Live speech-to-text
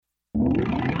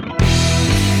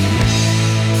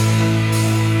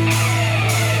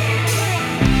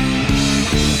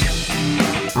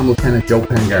Lieutenant Joe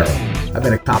Pangaro. I've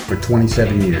been a cop for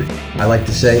 27 years. I like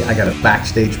to say I got a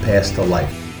backstage pass to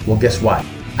life. Well, guess what?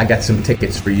 I got some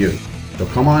tickets for you. So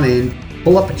come on in,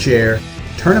 pull up a chair,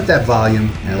 turn up that volume,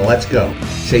 and let's go.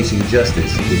 Chasing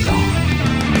Justice is on.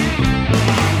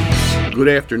 Good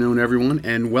afternoon, everyone,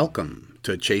 and welcome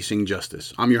to Chasing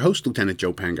Justice. I'm your host, Lieutenant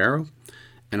Joe Pangaro,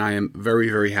 and I am very,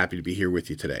 very happy to be here with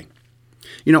you today.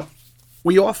 You know,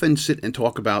 we often sit and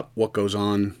talk about what goes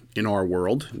on in our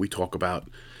world. We talk about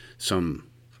some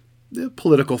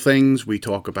political things. We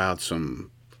talk about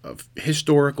some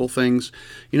historical things.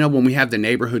 You know, when we have the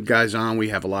neighborhood guys on, we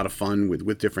have a lot of fun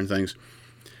with different things.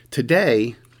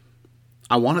 Today,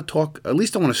 I want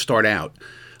to start out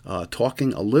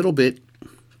talking a little bit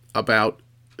about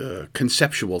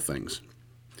conceptual things.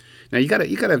 Now, you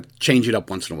gotta change it up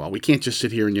once in a while. We can't just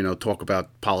sit here and, talk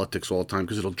about politics all the time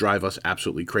because it'll drive us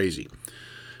absolutely crazy.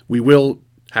 We will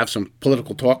have some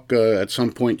political talk at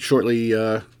some point shortly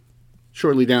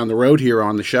down the road here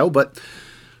on the show. But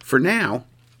for now,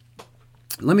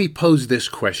 let me pose this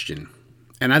question.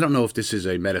 And I don't know if this is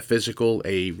a metaphysical,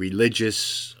 a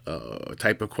religious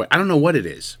type of question. I don't know what it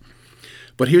is.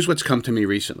 But here's what's come to me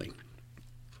recently.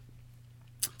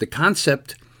 The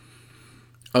concept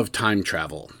of time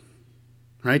travel.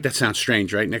 Right? That sounds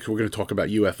strange, right? Next, we're going to talk about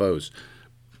UFOs.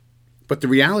 But the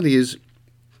reality is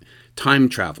time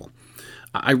travel.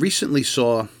 I recently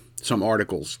saw some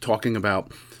articles talking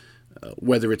about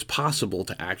whether it's possible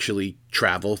to actually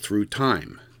travel through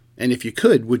time. And if you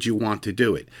could, would you want to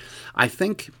do it? I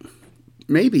think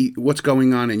maybe what's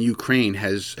going on in Ukraine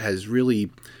has really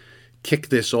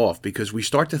kicked this off because we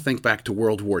start to think back to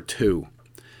World War II.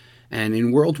 And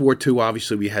in World War II,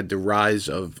 obviously, we had the rise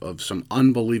of some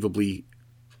unbelievably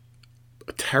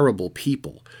terrible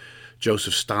people.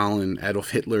 Joseph Stalin,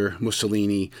 Adolf Hitler,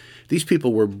 Mussolini. These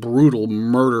people were brutal,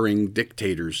 murdering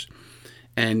dictators.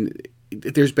 And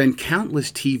there's been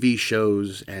countless TV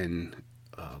shows and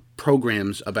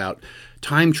programs about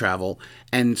time travel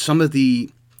and some of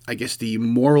the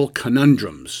moral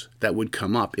conundrums that would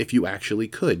come up if you actually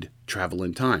could travel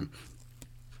in time.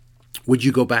 Would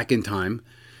you go back in time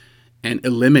and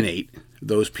eliminate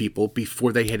those people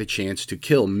before they had a chance to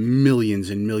kill millions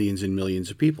and millions and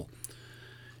millions of people?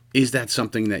 Is that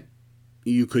something that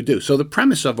you could do? So the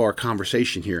premise of our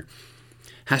conversation here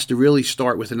has to really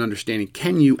start with an understanding.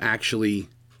 Can you actually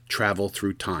travel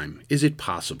through time? Is it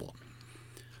possible?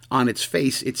 On its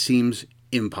face, it seems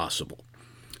impossible.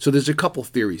 So there's a couple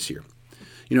theories here.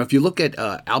 If you look at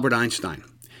Albert Einstein,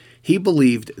 he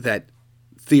believed that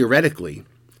theoretically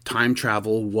time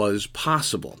travel was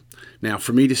possible. Now,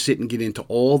 for me to sit and get into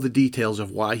all the details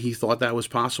of why he thought that was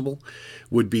possible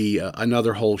would be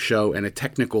another whole show and a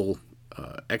technical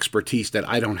expertise that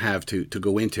I don't have to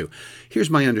go into. Here's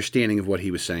my understanding of what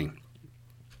he was saying.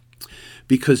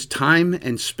 Because time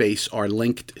and space are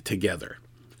linked together,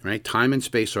 right? Time and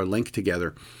space are linked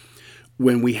together.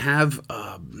 When we have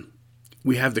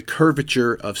the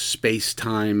curvature of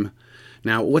space-time.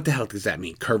 Now, what the hell does that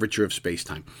mean, curvature of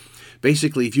space-time?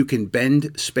 Basically, if you can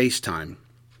bend space-time,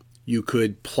 you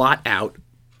could plot out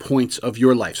points of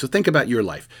your life. So think about your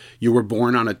life. You were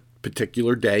born on a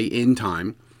particular day in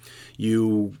time.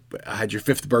 You had your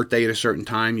 5th birthday at a certain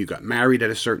time. You got married at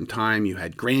a certain time. You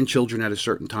had grandchildren at a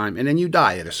certain time. And then you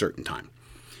die at a certain time.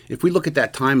 If we look at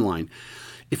that timeline,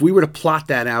 if we were to plot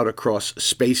that out across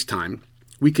space-time,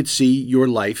 we could see your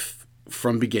life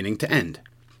from beginning to end.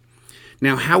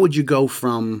 Now, how would you go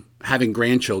from having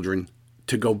grandchildren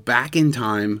to go back in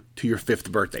time to your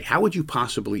 5th birthday? How would you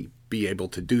possibly be able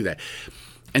to do that?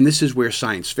 And this is where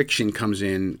science fiction comes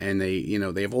in, and they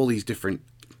have all these different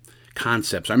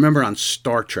concepts. I remember on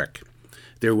Star Trek,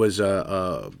 there was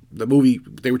the movie,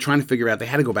 they were trying to figure out, they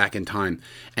had to go back in time,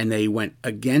 and they went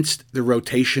against the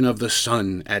rotation of the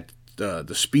sun at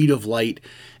the speed of light,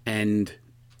 and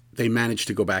they managed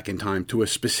to go back in time to a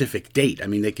specific date. I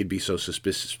mean, they could be so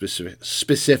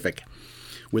specific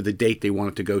with the date they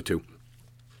wanted to go to.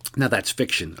 Now, that's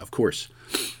fiction, of course.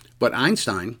 But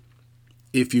Einstein,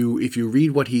 if you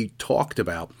read what he talked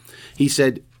about, he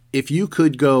said, if you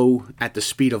could go at the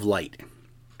speed of light,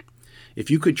 if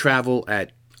you could travel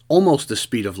at almost the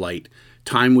speed of light,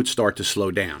 time would start to slow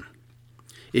down.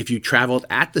 If you traveled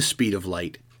at the speed of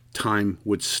light, time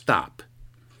would stop.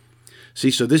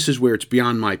 See, so this is where it's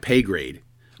beyond my pay grade.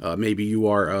 Maybe you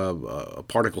are a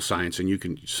particle scientist and you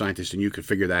can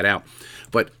figure that out.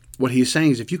 But what he's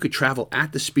saying is if you could travel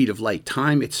at the speed of light,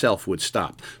 time itself would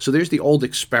stop. So there's the old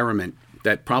experiment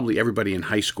that probably everybody in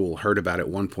high school heard about at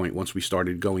one point once we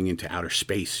started going into outer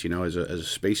space, as a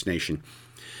space nation.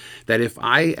 That if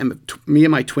me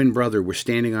and my twin brother were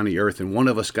standing on the Earth and one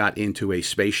of us got into a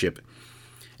spaceship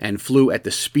and flew at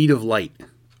the speed of light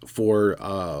for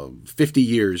 50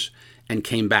 years and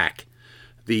came back,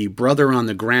 the brother on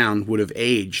the ground would have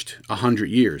aged 100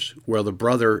 years, while the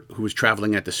brother who was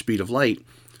traveling at the speed of light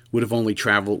would have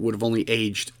only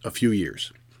aged a few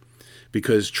years,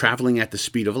 because traveling at the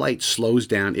speed of light slows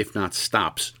down, if not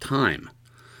stops, time.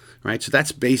 Right? So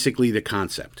that's basically the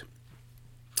concept.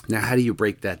 Now, how do you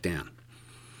break that down?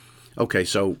 Okay,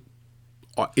 so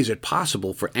is it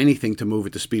possible for anything to move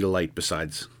at the speed of light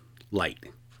besides light?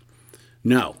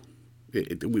 No.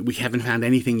 We haven't found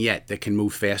anything yet that can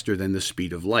move faster than the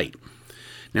speed of light.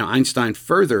 Now, Einstein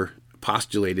further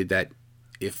postulated that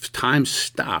if time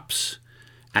stops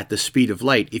at the speed of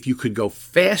light, if you could go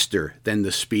faster than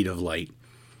the speed of light,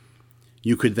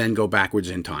 you could then go backwards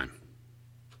in time.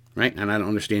 Right? And I don't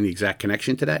understand the exact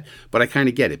connection to that, but I kind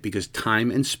of get it, because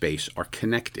time and space are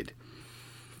connected.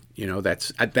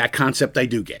 That concept I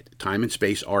do get. Time and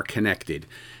space are connected.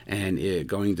 And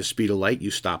going the speed of light,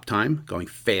 you stop time. Going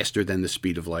faster than the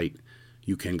speed of light,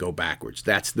 you can go backwards.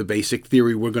 That's the basic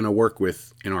theory we're going to work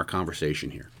with in our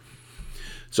conversation here.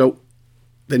 So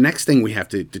the next thing we have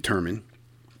to determine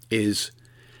is,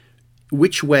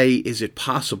 which way is it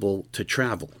possible to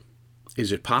travel?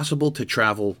 Is it possible to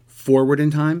travel forward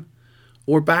in time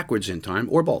or backwards in time,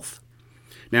 or both?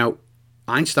 Now,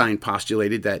 Einstein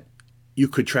postulated that you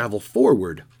could travel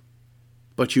forward,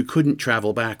 but you couldn't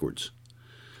travel backwards.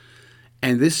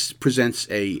 And this presents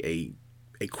a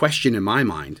question in my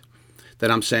mind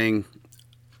that I'm saying,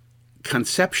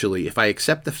 conceptually, if I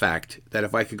accept the fact that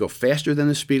if I could go faster than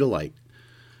the speed of light,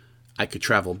 I could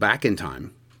travel back in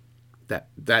time,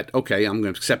 okay, I'm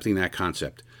accepting that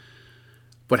concept.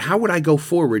 But how would I go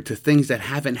forward to things that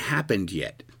haven't happened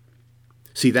yet?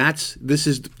 See, this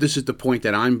is the point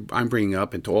that I'm bringing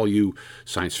up, and to all you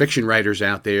science fiction writers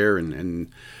out there, and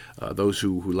those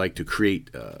who like to create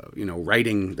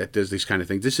writing that does these kind of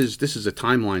things. This is a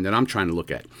timeline that I'm trying to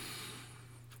look at.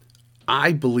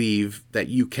 I believe that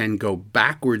you can go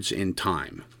backwards in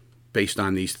time based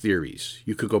on these theories.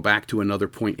 You could go back to another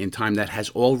point in time that has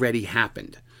already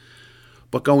happened.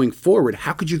 But going forward,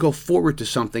 how could you go forward to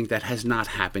something that has not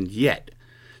happened yet?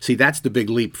 See, that's the big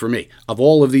leap for me. Of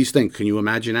all of these things, can you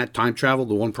imagine that? Time travel,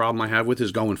 the one problem I have with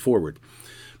is going forward.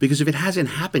 Because if it hasn't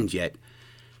happened yet,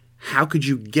 how could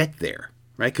you get there,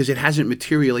 right? Because it hasn't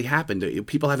materially happened.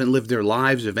 People haven't lived their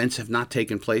lives. Events have not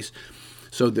taken place.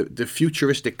 So the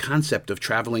futuristic concept of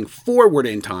traveling forward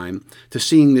in time to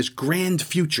seeing this grand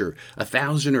future,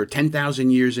 1,000 or 10,000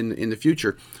 years in the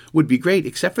future, would be great,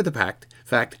 except for the fact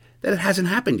that it hasn't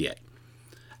happened yet.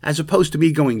 As opposed to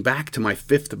me going back to my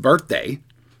 5th birthday,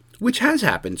 which has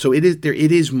happened. So it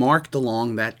is marked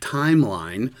along that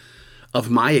timeline of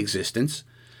my existence.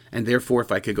 And therefore,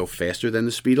 if I could go faster than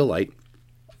the speed of light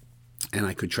and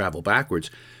I could travel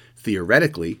backwards,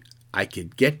 theoretically, I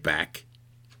could get back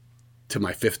to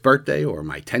my 5th birthday or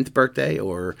my 10th birthday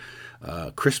or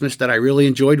Christmas that I really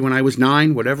enjoyed when I was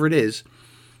 9, whatever it is.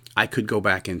 I could go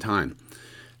back in time.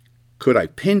 Could I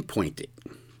pinpoint it?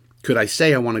 Could I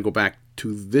say I want to go back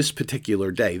to this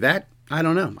particular day? That, I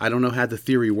don't know. I don't know how the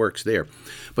theory works there.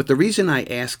 But the reason I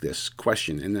asked this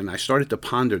question, and then I started to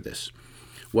ponder this,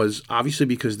 was obviously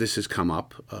because this has come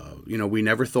up. We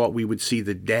never thought we would see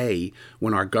the day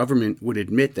when our government would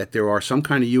admit that there are some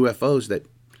kind of UFOs that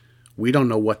we don't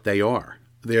know what they are.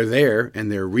 They're there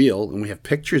and they're real, and we have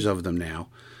pictures of them now,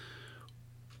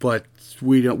 but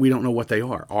we don't know what they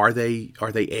are. Are they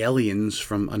aliens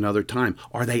from another time?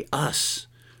 Are they us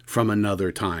from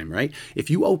another time, right? If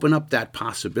you open up that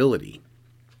possibility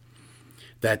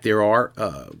that there are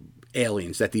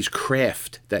aliens, that these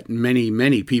craft that many,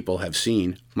 many people have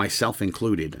seen, myself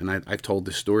included, and I've told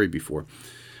this story before.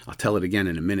 I'll tell it again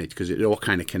in a minute because it all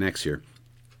kind of connects here.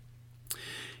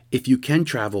 If you can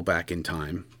travel back in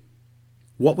time,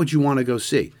 what would you want to go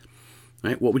see?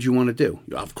 Right? What would you want to do?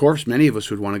 Of course, many of us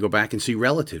would want to go back and see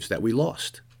relatives that we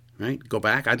lost. Right? Go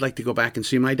back. I'd like to go back and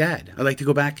see my dad. I'd like to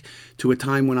go back to a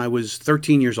time when I was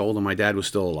 13 years old and my dad was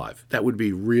still alive. That would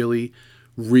be really,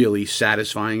 really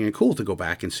satisfying and cool to go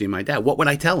back and see my dad. What would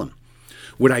I tell him?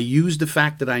 Would I use the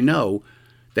fact that I know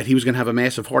that he was going to have a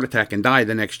massive heart attack and die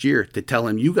the next year to tell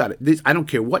him, you got it? I don't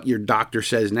care what your doctor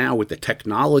says now with the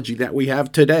technology that we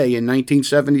have today in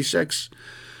 1976.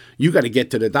 You got to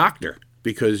get to the doctor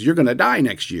because you're going to die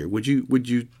next year. Would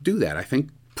you do that? I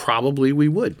think probably we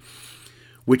would.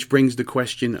 Which brings the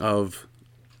question of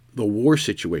the war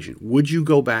situation. Would you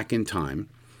go back in time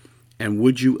and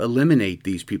would you eliminate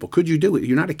these people? Could you do it?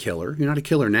 You're not a killer. You're not a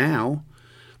killer now.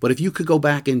 But if you could go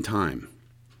back in time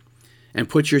and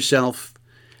put yourself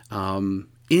in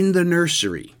the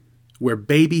nursery where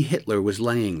baby Hitler was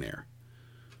laying there,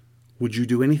 would you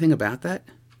do anything about that?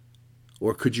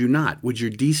 or could you not? Would your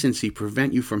decency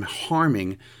prevent you from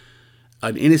harming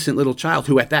an innocent little child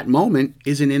who at that moment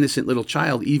is an innocent little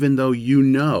child, even though you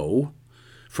know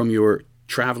from your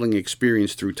traveling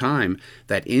experience through time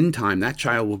that in time that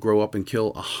child will grow up and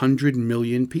kill 100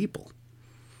 million people?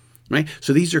 Right?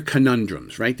 So these are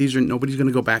conundrums, right? These are, nobody's going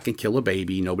to go back and kill a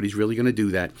baby. Nobody's really going to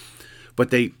do that.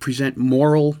 But they present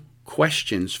moral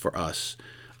questions for us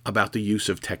about the use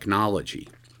of technology.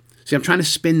 See, I'm trying to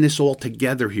spin this all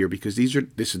together here because this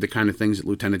is the kind of things that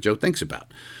Lieutenant Joe thinks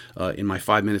about in my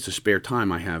 5 minutes of spare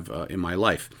time I have in my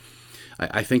life.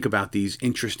 I think about these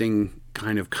interesting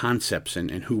kind of concepts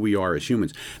and who we are as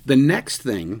humans. The next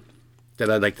thing that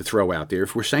I'd like to throw out there,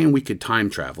 if we're saying we could time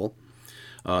travel,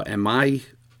 and my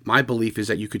belief is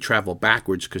that you could travel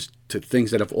backwards because to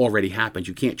things that have already happened.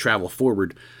 You can't travel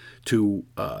forward to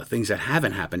things that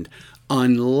haven't happened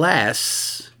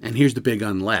unless, and here's the big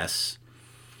unless,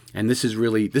 and this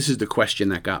is the question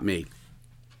that got me.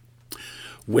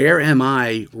 Where am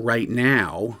I right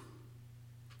now,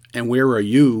 and where are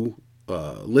you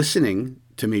listening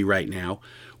to me right now?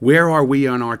 Where are we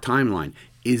on our timeline?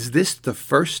 Is this the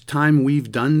first time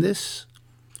we've done this?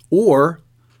 Or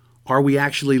are we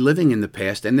actually living in the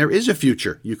past and there is a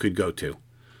future you could go to?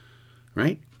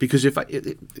 Right? Because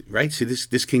see,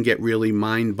 this can get really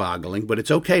mind-boggling, but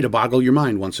it's okay to boggle your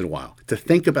mind once in a while, to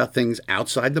think about things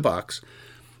outside the box,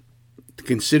 to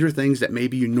consider things that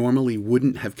maybe you normally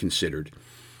wouldn't have considered.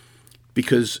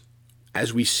 Because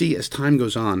as we see, as time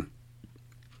goes on,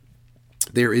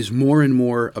 there is more and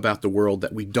more about the world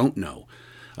that we don't know,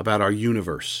 about our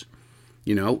universe.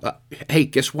 Hey,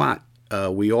 guess what?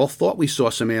 We all thought we saw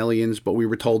some aliens, but we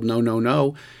were told no, no,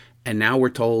 no. And now we're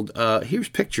told, here's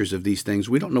pictures of these things.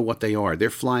 We don't know what they are. They're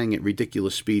flying at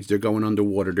ridiculous speeds. They're going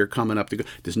underwater. They're coming up.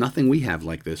 There's nothing we have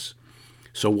like this.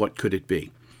 So what could it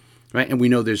be? Right? And we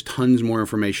know there's tons more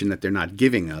information that they're not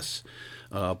giving us.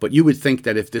 But you would think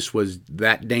that if this was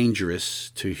that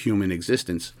dangerous to human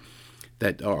existence,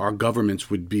 that our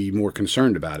governments would be more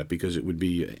concerned about it because it would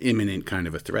be an imminent kind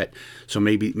of a threat. So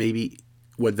maybe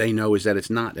what they know is that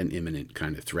it's not an imminent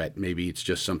kind of threat. Maybe it's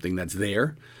just something that's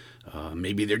there.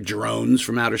 Maybe they're drones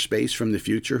from outer space from the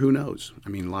future. Who knows? I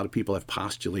mean, a lot of people have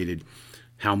postulated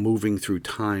how moving through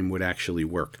time would actually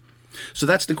work. So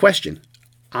that's the question.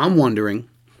 I'm wondering,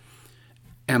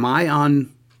 am I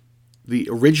on the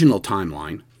original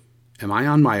timeline? Am I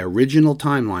on my original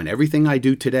timeline? Everything I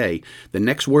do today, the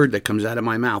next word that comes out of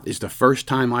my mouth is the first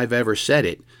time I've ever said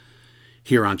it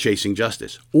here on Chasing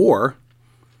Justice. Or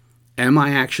am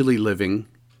I actually living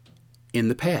in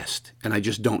the past and I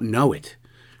just don't know it?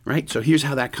 Right? So here's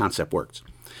how that concept works.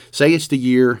 Say it's the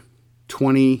year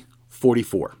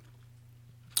 2044,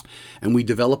 and we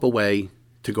develop a way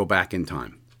to go back in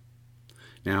time.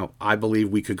 Now, I believe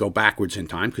we could go backwards in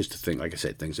time because, like I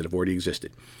said, things that have already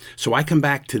existed. So I come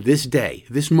back to this day,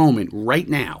 this moment right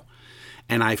now,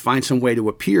 and I find some way to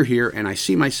appear here, and I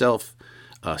see myself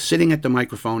sitting at the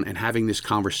microphone and having this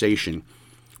conversation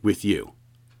with you.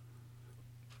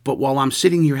 But while I'm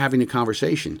sitting here having a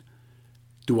conversation,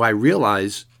 do I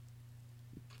realize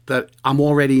that I'm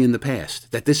already in the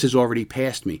past, that this has already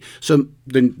passed me? So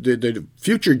the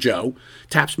future Joe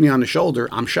taps me on the shoulder.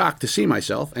 I'm shocked to see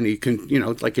myself, and he can,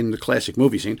 like in the classic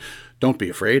movie scene, don't be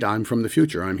afraid, I'm from the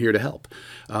future, I'm here to help.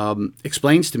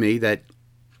 Explains to me that,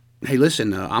 hey,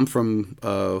 listen, I'm from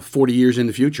 40 years in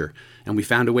the future, and we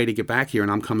found a way to get back here,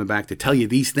 and I'm coming back to tell you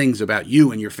these things about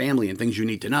you and your family and things you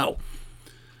need to know.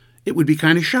 It would be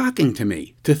kind of shocking to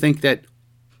me to think that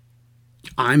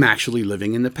I'm actually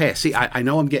living in the past. See, I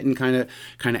know I'm getting kind of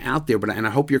out there, and I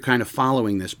hope you're kind of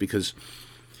following this, because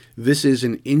this is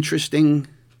an interesting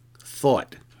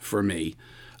thought for me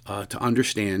to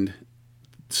understand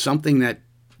something that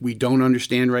we don't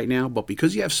understand right now. But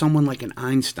because you have someone like an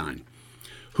Einstein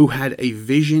who had a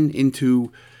vision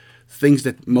into things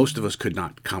that most of us could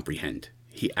not comprehend,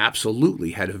 he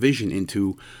absolutely had a vision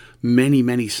into many,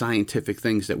 many scientific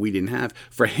things that we didn't have.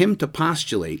 For him to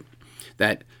postulate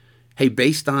that, hey,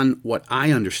 based on what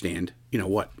I understand,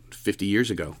 50 years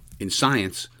ago in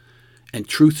science and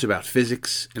truths about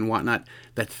physics and whatnot,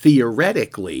 that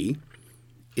theoretically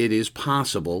it is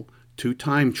possible to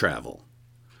time travel.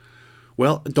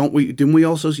 Well, didn't we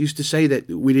also used to say that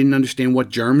we didn't understand what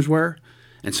germs were?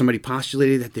 And somebody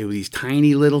postulated that there were these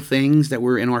tiny little things that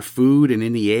were in our food and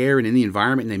in the air and in the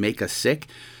environment, and they make us sick,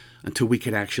 until we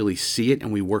could actually see it,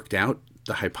 and we worked out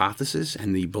the hypothesis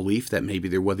and the belief that maybe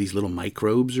there were these little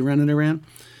microbes running around,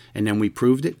 and then we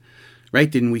proved it, right?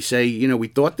 Didn't we say, we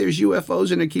thought there's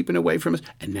UFOs and they're keeping away from us,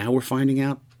 and now we're finding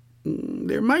out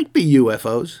there might be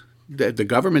UFOs. The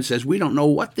government says we don't know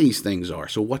what these things are,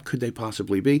 so what could they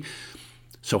possibly be?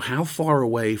 So how far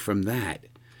away from that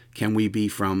can we be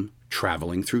from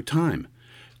traveling through time?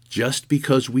 Just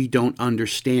because we don't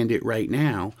understand it right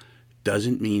now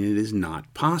doesn't mean it is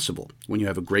not possible. When you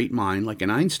have a great mind like an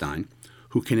Einstein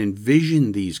who can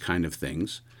envision these kind of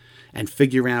things and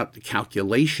figure out the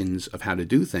calculations of how to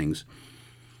do things,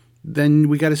 then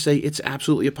we got to say it's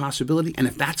absolutely a possibility. And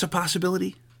if that's a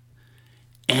possibility,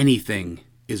 anything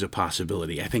is a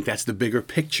possibility. I think that's the bigger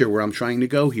picture where I'm trying to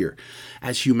go here.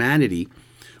 As humanity,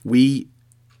 we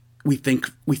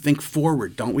think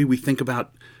forward, don't we? We think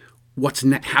about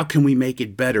how can we make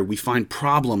it better? We find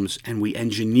problems and we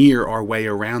engineer our way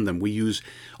around them. We use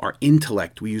our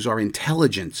intellect. We use our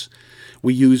intelligence.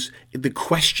 We use the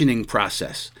questioning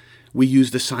process. We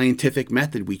use the scientific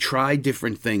method. We try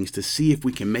different things to see if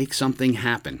we can make something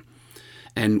happen.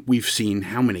 And we've seen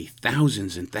how many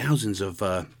thousands and thousands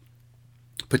of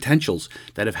potentials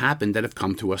that have happened that have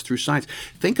come to us through science.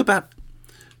 Think about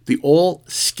the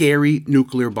all-scary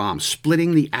nuclear bomb,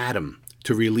 splitting the atom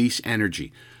to release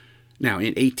energy. Now,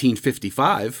 in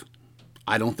 1855,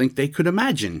 I don't think they could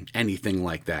imagine anything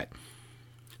like that.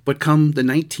 But come the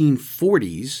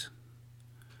 1940s,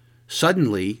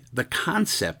 suddenly the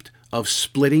concept of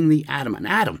splitting the atom, an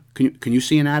atom, can you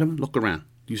see an atom? Look around.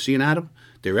 Do you see an atom?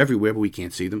 They're everywhere, but we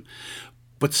can't see them.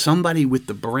 But somebody with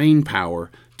the brain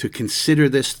power to consider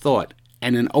this thought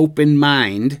and an open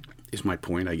mind is my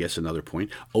point, I guess another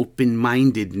point,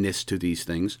 open-mindedness to these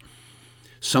things.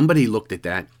 Somebody looked at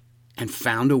that and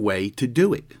found a way to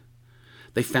do it.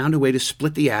 They found a way to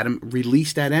split the atom,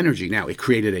 release that energy. Now, it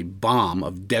created a bomb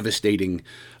of devastating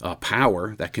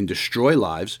power that can destroy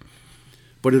lives,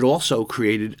 but it also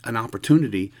created an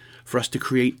opportunity for us to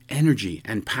create energy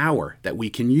and power that we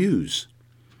can use.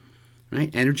 Right?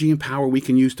 Energy and power we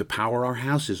can use to power our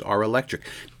houses, our electric.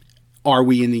 Are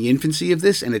we in the infancy of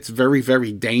this and it's very,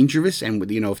 very dangerous? And,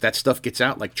 if that stuff gets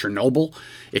out like Chernobyl,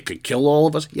 it could kill all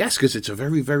of us? Yes, because it's a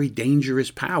very, very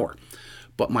dangerous power.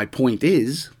 But my point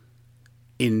is,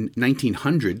 in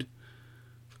 1900,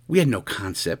 we had no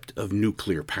concept of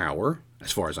nuclear power,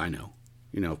 as far as I know.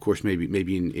 Of course, maybe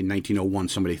in 1901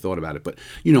 somebody thought about it. But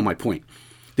you know my point.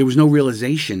 There was no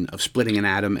realization of splitting an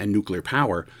atom and nuclear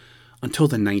power until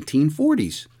the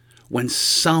 1940s, when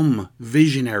some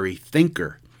visionary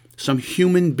thinker, some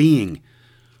human being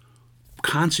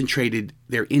concentrated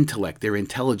their intellect, their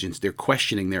intelligence, their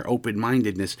questioning, their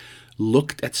open-mindedness,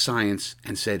 looked at science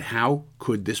and said, how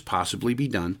could this possibly be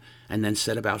done? And then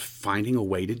set about finding a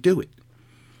way to do it.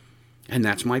 And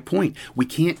that's my point. We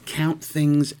can't count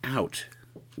things out.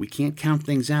 We can't count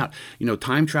things out.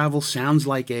 Time travel sounds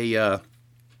like it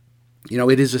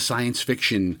is a science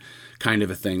fiction kind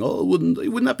of a thing. Oh,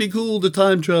 wouldn't that be cool to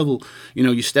time travel?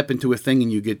 You step into a thing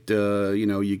and you get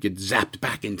zapped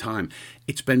back in time.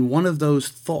 It's been one of those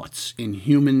thoughts in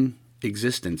human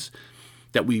existence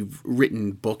that we've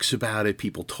written books about it.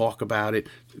 People talk about it.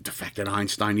 The fact that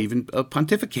Einstein even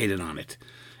pontificated on it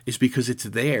is because it's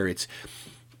there. It's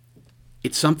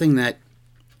something that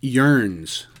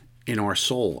yearns in our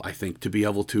soul, I think, to be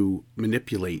able to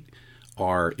manipulate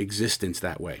our existence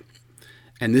that way.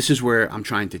 And this is where I'm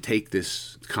trying to take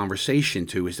this conversation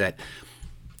to, is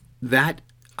that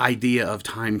idea of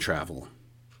time travel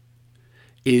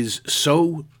is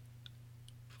so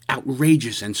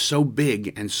outrageous and so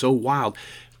big and so wild.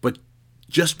 But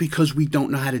just because we don't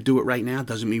know how to do it right now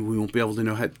doesn't mean we won't be able to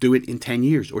know how to do it in 10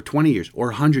 years or 20 years or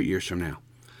 100 years from now.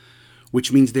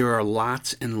 Which means there are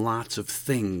lots and lots of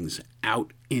things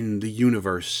out in the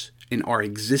universe, in our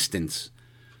existence,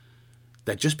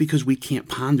 that just because we can't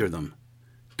ponder them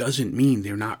doesn't mean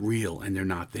they're not real and they're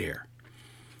not there.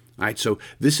 All right, so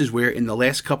this is where in the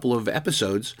last couple of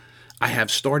episodes, I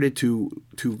have started to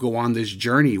go on this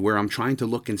journey where I'm trying to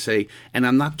look and say, and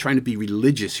I'm not trying to be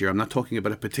religious here, I'm not talking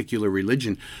about a particular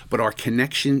religion, but our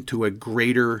connection to a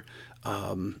greater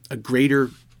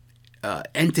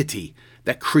entity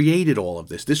that created all of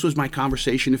this. This was my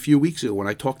conversation a few weeks ago when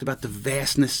I talked about the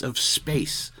vastness of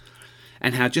space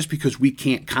and how just because we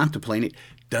can't contemplate it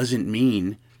doesn't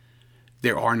mean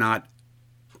there are not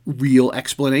real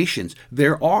explanations.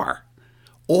 There are.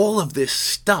 All of this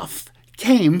stuff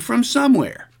came from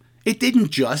somewhere. It didn't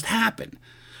just happen.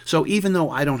 So even though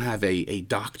I don't have a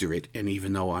doctorate, and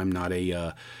even though I'm not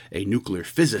a nuclear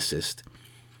physicist,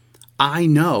 I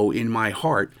know in my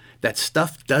heart that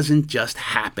stuff doesn't just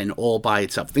happen all by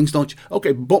itself. Things don't,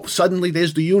 okay, boom, suddenly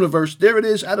there's the universe. There it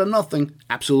is out of nothing.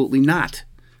 Absolutely not.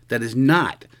 That is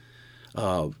not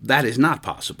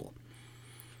possible.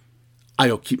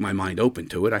 I'll keep my mind open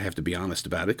to it. I have to be honest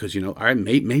about it because,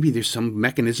 maybe there's some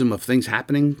mechanism of things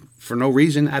happening for no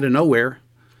reason out of nowhere.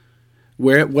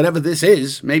 Where whatever this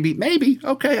is, maybe,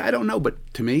 okay, I don't know.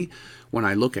 But to me, when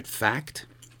I look at fact,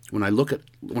 When I look at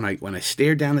when I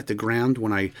stare down at the ground,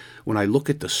 when I look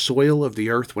at the soil of the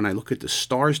earth, when I look at the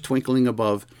stars twinkling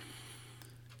above,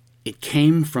 it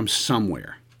came from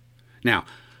somewhere. Now,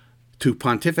 to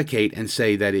pontificate and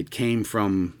say that it came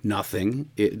from nothing,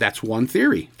 that's one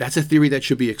theory. That's a theory that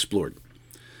should be explored.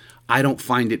 I don't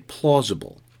find it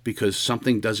plausible because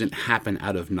something doesn't happen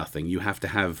out of nothing. You have to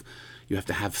have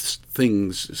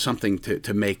things, something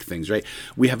to make things, right?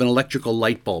 We have an electrical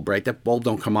light bulb, right? That bulb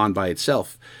don't come on by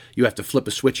itself. You have to flip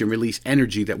a switch and release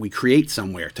energy that we create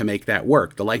somewhere to make that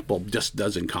work. The light bulb just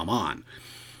doesn't come on.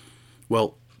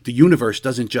 Well, the universe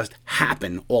doesn't just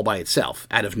happen all by itself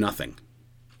out of nothing.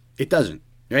 It doesn't,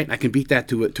 right? I can beat that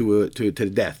to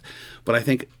the death. But I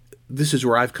think this is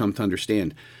where I've come to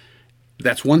understand.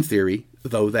 That's one theory,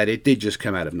 though, that it did just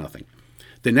come out of nothing.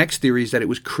 The next theory is that it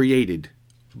was created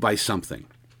by something.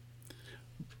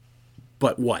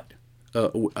 But what?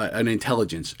 An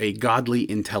intelligence, a godly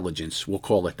intelligence, we'll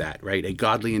call it that, right? A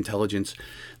godly intelligence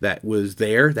that was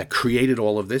there, that created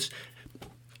all of this.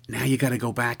 Now you got to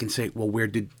go back and say, well, where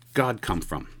did God come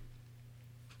from?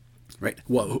 Right?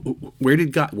 Well, where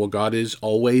did God? Well, God has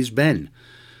always been.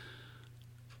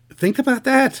 Think about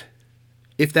that.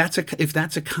 If that's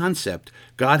a concept,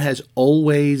 God has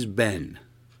always been.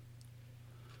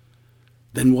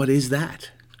 Then what is that?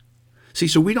 See,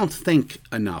 so we don't think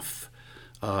enough,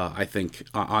 I think,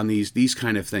 on these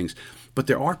kind of things. But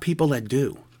there are people that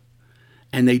do.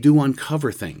 And they do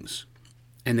uncover things.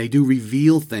 And they do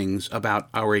reveal things about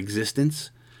our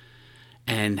existence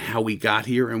and how we got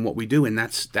here and what we do. And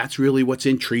that's really what's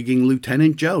intriguing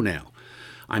Lieutenant Joe now.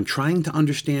 I'm trying to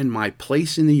understand my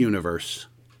place in the universe.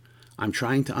 I'm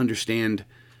trying to understand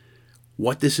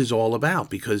what this is all about,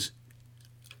 because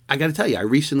I got to tell you, I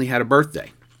recently had a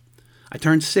birthday. I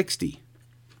turned 60.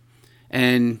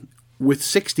 And with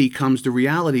 60 comes the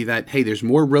reality that, hey, there's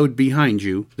more road behind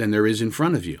you than there is in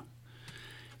front of you.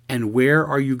 And where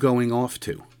are you going off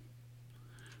to?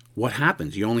 What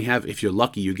happens? You only have, if you're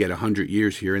lucky, you get 100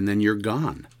 years here and then you're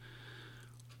gone.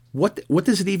 What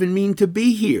does it even mean to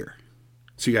be here?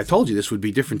 See, I told you this would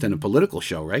be different than a political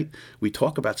show, right? We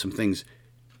talk about some things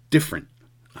different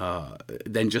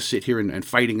than just sit here and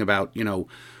fighting about,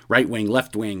 right wing,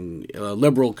 left wing,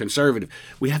 liberal, conservative.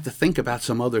 We have to think about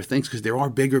some other things because there are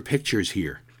bigger pictures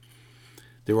here.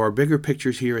 There are bigger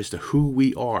pictures here as to who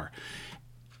we are.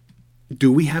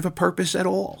 Do we have a purpose at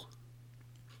all?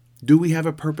 Do we have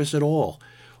a purpose at all?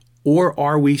 Or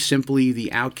are we simply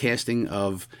the outcasting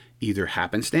of either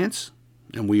happenstance,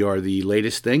 and we are the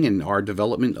latest thing, and our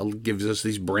development gives us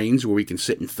these brains where we can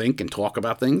sit and think and talk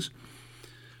about things?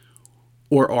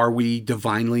 Or are we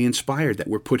divinely inspired, that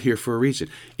we're put here for a reason?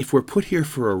 If we're put here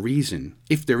for a reason,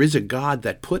 if there is a God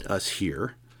that put us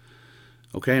here,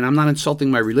 okay, and I'm not insulting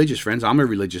my religious friends. I'm a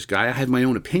religious guy. I have my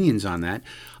own opinions on that.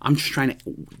 I'm just trying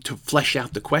to flesh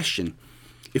out the question.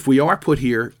 If we are put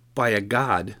here by a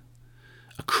God,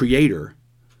 a creator,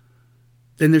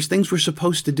 then there's things we're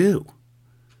supposed to do.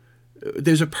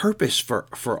 There's a purpose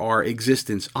for our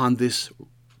existence on this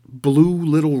blue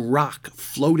little rock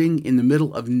floating in the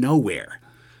middle of nowhere.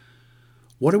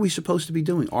 What are we supposed to be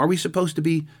doing? Are we supposed to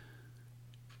be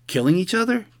killing each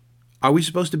other? Are we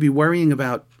supposed to be worrying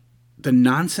about the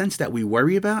nonsense that we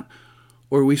worry about?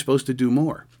 Or are we supposed to do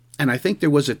more? And I think there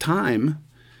was a time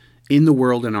in the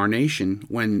world, in our nation,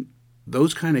 when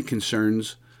those kind of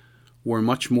concerns were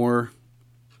much more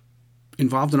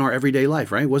involved in our everyday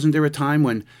life, right? Wasn't there a time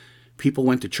when people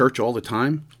went to church all the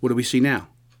time? What do we see now?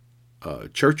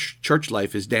 Church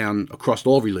life is down across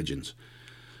all religions.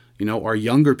 Our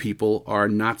younger people are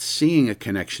not seeing a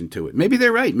connection to it. Maybe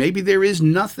they're right. Maybe there is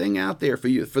nothing out there for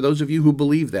you. For those of you who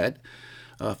believe that,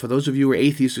 for those of you who are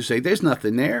atheists who say there's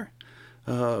nothing there,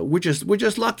 we're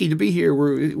just lucky to be here.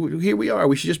 Here we are.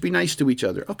 We should just be nice to each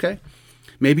other. Okay.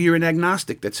 Maybe you're an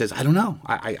agnostic that says, I don't know.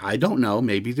 I don't know.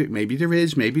 Maybe there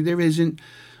is. Maybe there isn't.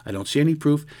 I don't see any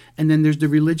proof. And then there's the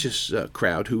religious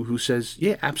crowd who says,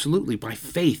 yeah, absolutely. By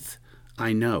faith,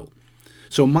 I know.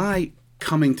 So my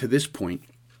coming to this point,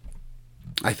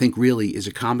 I think really is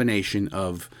a combination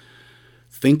of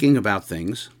thinking about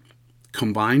things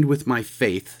combined with my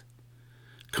faith,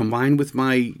 combined with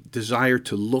my desire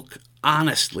to look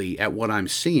honestly at what I'm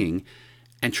seeing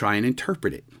and try and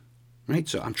interpret it. Right?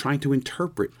 So I'm trying to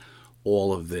interpret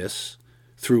all of this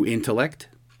through intellect,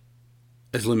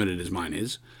 as limited as mine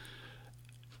is,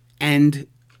 and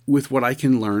with what I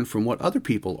can learn from what other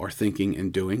people are thinking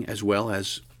and doing, as well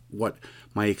as what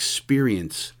my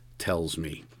experience tells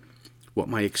me. What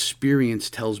my experience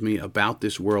tells me about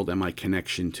this world and my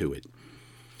connection to it.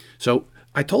 So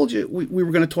I told you we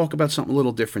were going to talk about something a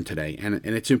little different today, and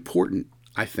it's important,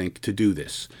 I think, to do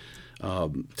this,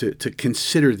 to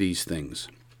consider these things.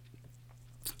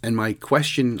 And my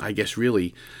question, I guess,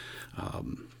 really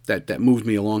that moved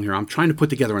me along here. I'm trying to put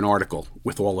together an article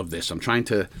with all of this. I'm trying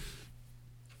to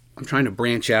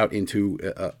branch out into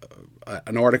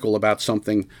an article about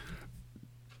something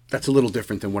that's a little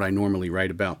different than what I normally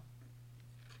write about.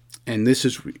 And this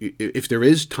is, if there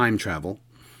is time travel,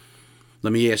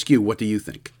 let me ask you, what do you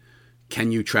think?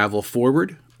 Can you travel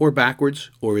forward or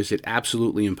backwards, or is it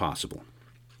absolutely impossible?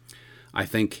 I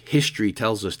think history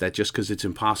tells us that just because it's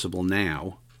impossible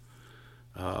now,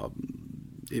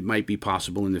 it might be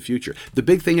possible in the future. The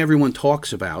big thing everyone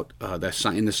talks about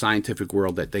in the scientific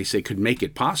world that they say could make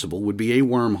it possible would be a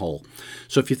wormhole.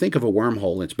 So if you think of a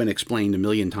wormhole, it's been explained a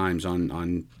million times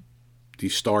on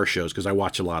these star shows, because I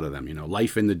watch a lot of them,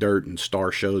 Life in the Dirt and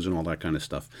star shows and all that kind of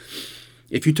stuff.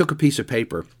 If you took a piece of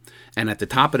paper and at the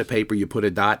top of the paper you put a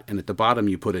dot and at the bottom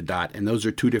you put a dot, and those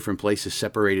are two different places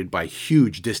separated by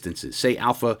huge distances, say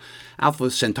Alpha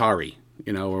Centauri,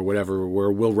 or whatever, where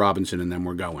Will Robinson and them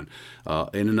were going,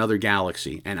 in another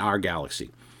galaxy and our galaxy.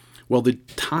 Well, the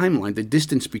timeline, the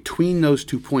distance between those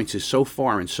 2 points is so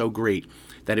far and so great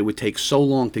that it would take so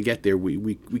long to get there,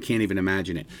 we can't even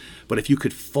imagine it. But if you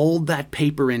could fold that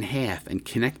paper in half and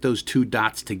connect those two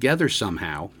dots together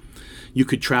somehow, you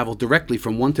could travel directly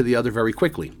from one to the other very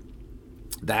quickly.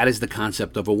 That is the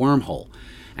concept of a wormhole.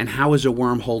 And how is a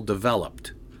wormhole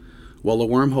developed? Well, a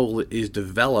wormhole is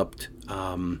developed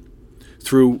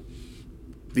through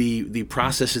the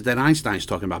processes that Einstein's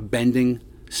talking about, bending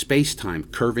space-time,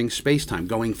 curving space-time,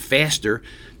 going faster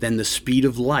than the speed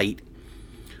of light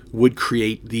would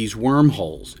create these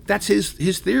wormholes. That's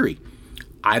his theory.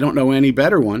 I don't know any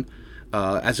better one.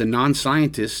 As a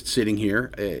non-scientist sitting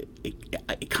here,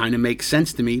 it kind of makes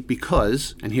sense to me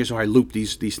because, and here's how I loop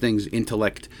these things,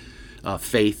 intellect,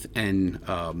 faith, and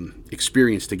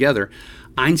experience together.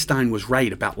 Einstein was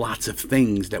right about lots of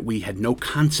things that we had no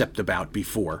concept about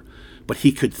before, but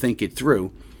he could think it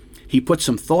through. He put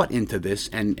some thought into this,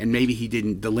 and maybe he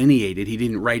didn't delineate it. He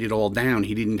didn't write it all down.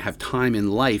 He didn't have time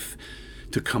in life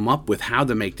to come up with how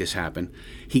to make this happen.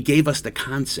 He gave us the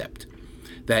concept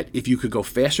that if you could go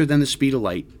faster than the speed of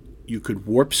light, you could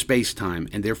warp space-time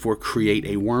and therefore create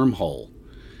a wormhole,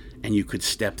 and you could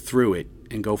step through it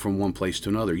and go from one place to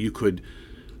another. You could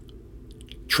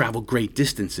travel great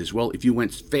distances. Well, if you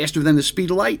went faster than the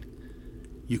speed of light,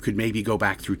 you could maybe go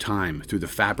back through time, through the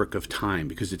fabric of time,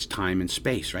 because it's time and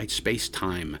space, right?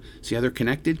 Space-time. See how they're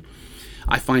connected?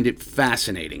 I find it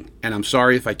fascinating, and I'm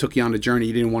sorry if I took you on a journey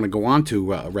you didn't want to go on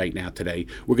to right now today.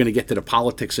 We're going to get to the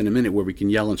politics in a minute where we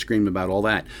can yell and scream about all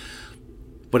that.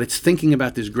 But it's thinking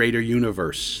about this greater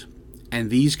universe, and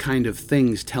these kind of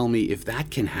things tell me if that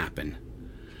can happen,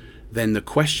 then the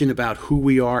question about who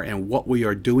we are and what we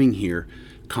are doing here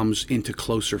comes into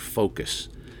closer focus.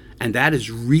 And that is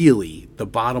really the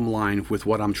bottom line with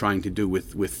what I'm trying to do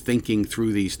with thinking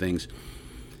through these things,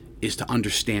 is to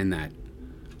understand that.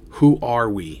 Who are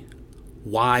we?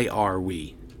 Why are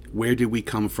we? Where did we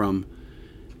come from?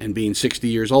 And being 60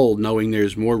 years old, knowing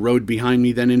there's more road behind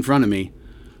me than in front of me,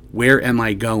 where am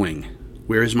I going?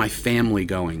 Where is my family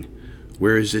going?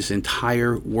 Where is this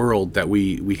entire world that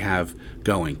we have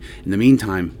going? In the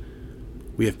meantime,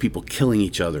 we have people killing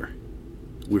each other.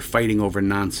 We're fighting over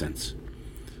nonsense.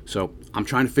 So I'm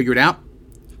trying to figure it out.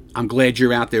 I'm glad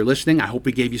you're out there listening. I hope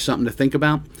we gave you something to think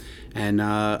about. And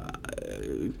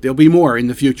there'll be more in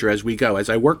the future as we go. As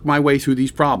I work my way through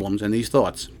these problems and these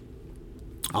thoughts,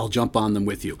 I'll jump on them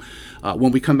with you.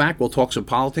 When we come back, we'll talk some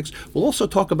politics. We'll also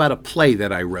talk about a play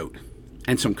that I wrote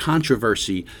and some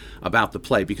controversy about the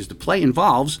play, because the play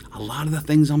involves a lot of the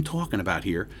things I'm talking about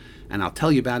here. And I'll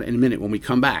tell you about it in a minute when we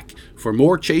come back for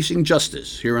more Chasing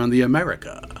Justice here on the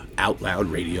America Out Loud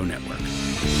Radio Network.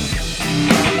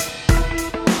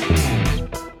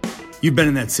 You've been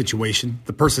in that situation.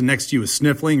 The person next to you is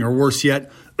sniffling, or worse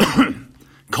yet,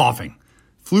 coughing.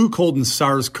 Flu, cold, and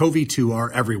SARS-CoV-2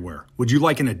 are everywhere. Would you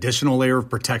like an additional layer of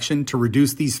protection to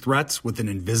reduce these threats with an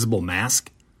invisible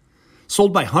mask?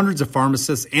 Sold by hundreds of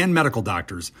pharmacists and medical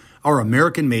doctors, our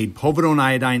American-made povidone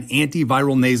iodine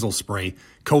antiviral nasal spray,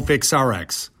 Cofix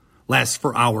RX, lasts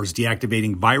for hours,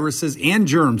 deactivating viruses and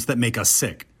germs that make us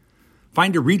sick.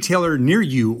 Find a retailer near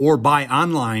you or buy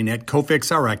online at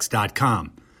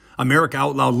cofixrx.com. America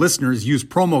Out Loud listeners use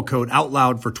promo code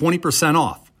OUTLOUD for 20%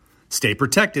 off. Stay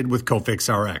protected with Cofix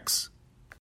RX.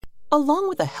 Along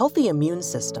with a healthy immune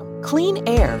system, clean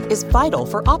air is vital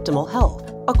for optimal health.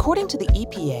 According to the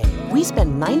EPA, we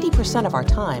spend 90% of our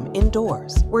time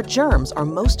indoors, where germs are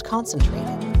most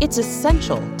concentrated. It's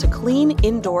essential to clean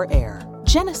indoor air.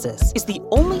 Genesis is the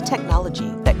only technology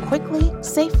that that quickly,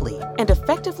 safely, and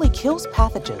effectively kills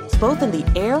pathogens both in the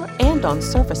air and on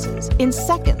surfaces in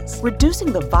seconds,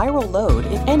 reducing the viral load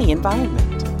in any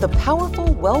environment. The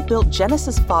powerful, well-built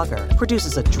Genesis fogger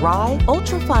produces a dry,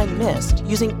 ultrafine mist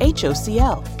using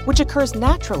HOCl, which occurs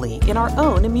naturally in our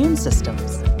own immune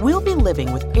systems. We'll be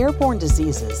living with airborne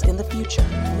diseases in the future.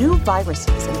 New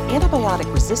viruses and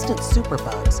antibiotic-resistant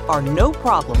superbugs are no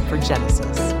problem for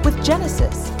Genesis. With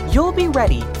Genesis, you'll be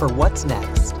ready for what's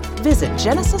next. Visit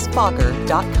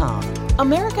GenesisFogger.com.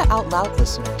 America Out Loud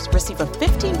listeners receive a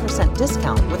 15%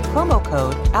 discount with promo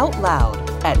code OUTLOUD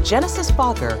at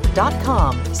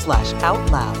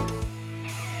GenesisFogger.com/OutLoud.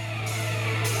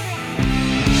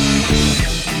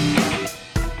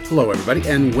 Hello, everybody,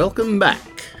 and welcome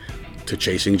back to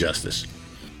Chasing Justice.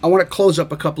 I want to close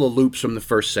up a couple of loops from the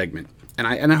first segment, and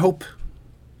I hope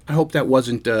that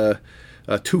wasn't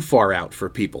too far out for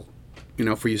people. You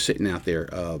know, for you sitting out there,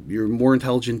 you're more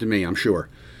intelligent than me, I'm sure.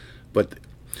 But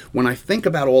when I think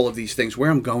about all of these things, where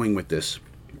I'm going with this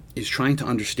is trying to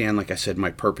understand, like I said,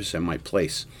 my purpose and my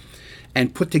place,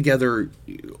 and put together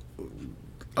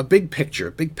a big picture,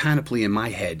 a big panoply in my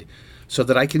head, so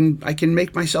that I can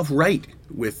make myself right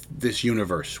with this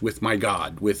universe, with my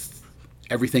God, with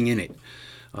everything in it.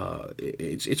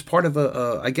 It's part of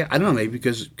I don't know, maybe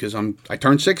because I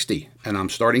turned 60 and I'm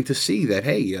starting to see that,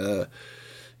 hey,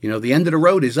 the end of the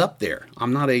road is up there.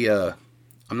 I'm not a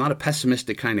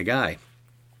pessimistic kind of guy,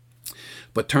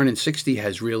 but turning 60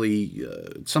 has really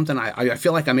something. I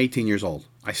feel like I'm 18 years old.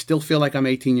 I still feel like I'm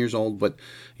 18 years old, but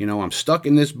I'm stuck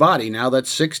in this body now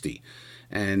that's 60.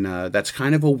 And that's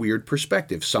kind of a weird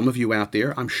perspective. Some of you out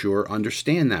there, I'm sure,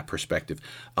 understand that perspective.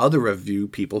 Other of you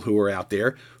people who are out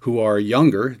there who are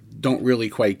younger don't really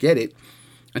quite get it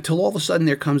until all of a sudden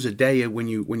there comes a day when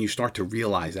you start to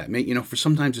realize that. For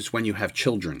sometimes it's when you have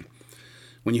children,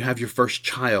 when you have your first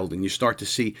child, and you start to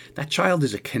see that child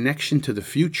is a connection to the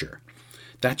future.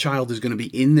 That child is going to be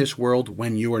in this world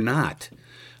when you're not.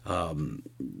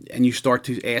 And you start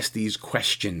to ask these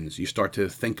questions. You start to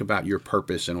think about your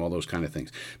purpose and all those kind of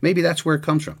things. Maybe that's where it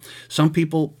comes from. Some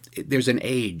people, there's an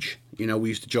age. We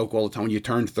used to joke all the time, when you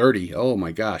turn 30, oh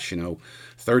my gosh,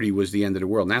 30 was the end of the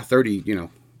world. Now 30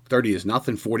 is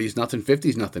nothing, 40 is nothing, 50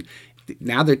 is nothing.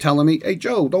 Now they're telling me, hey,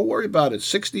 Joe, don't worry about it.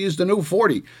 60 is the new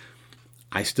 40.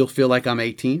 I still feel like I'm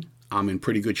 18. I'm in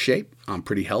pretty good shape. I'm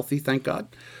pretty healthy, thank God.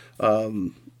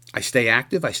 I stay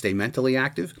active. I stay mentally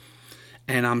active.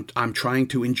 And I'm trying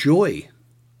to enjoy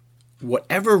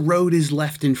whatever road is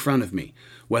left in front of me,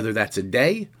 whether that's a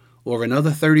day or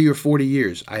another 30 or 40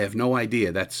 years. I have no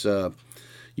idea. That's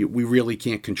we really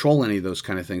can't control any of those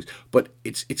kind of things. But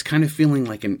it's kind of feeling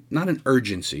like not an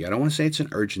urgency. I don't want to say it's an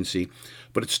urgency,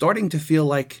 but it's starting to feel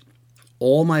like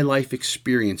all my life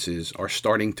experiences are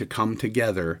starting to come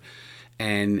together,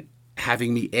 and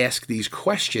having me ask these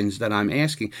questions that I'm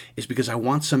asking is because I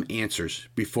want some answers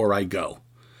before I go.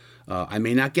 I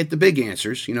may not get the big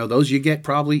answers. Those you get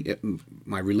probably,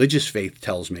 my religious faith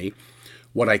tells me,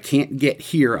 what I can't get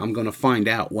here, I'm going to find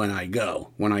out when I go.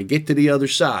 When I get to the other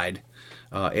side,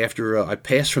 after I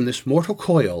pass from this mortal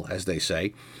coil, as they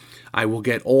say, I will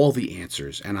get all the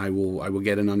answers, and I will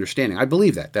get an understanding. I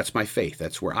believe that. That's my faith.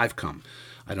 That's where I've come.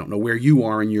 I don't know where you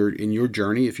are in your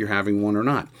journey, if you're having one or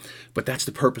not. But that's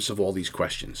the purpose of all these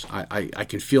questions. I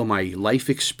can feel my life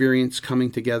experience coming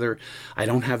together. I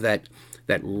don't have that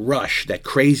rush, that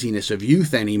craziness of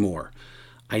youth anymore.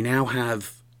 I now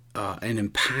have an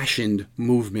impassioned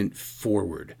movement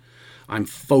forward. I'm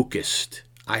focused.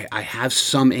 I have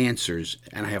some answers,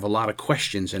 and I have a lot of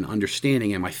questions and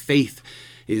understanding, and my faith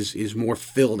is more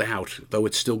filled out, though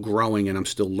it's still growing and I'm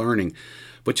still learning.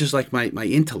 But just like my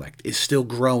intellect is still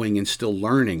growing and still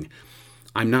learning,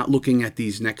 I'm not looking at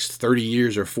these next 30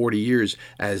 years or 40 years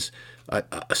as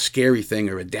a scary thing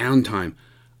or a downtime.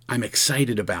 I'm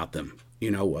excited about them.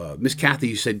 Miss Kathy,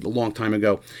 you said a long time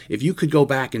ago, if you could go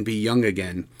back and be young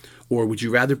again, or would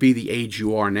you rather be the age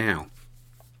you are now?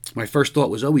 My first thought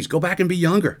was always, go back and be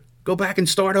younger. Go back and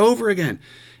start over again.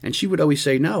 And she would always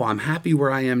say, no, I'm happy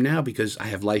where I am now because I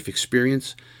have life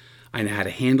experience. I know how to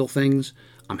handle things.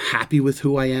 I'm happy with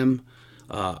who I am.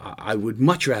 I would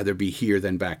much rather be here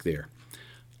than back there.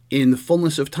 In the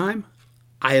fullness of time,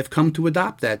 I have come to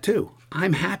adopt that too.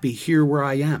 I'm happy here where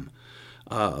I am.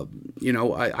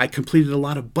 I completed a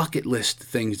lot of bucket list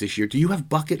things this year. Do you have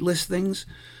bucket list things?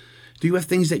 Do you have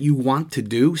things that you want to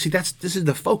do? See, this is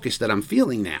the focus that I'm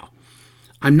feeling now.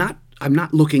 I'm not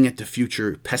looking at the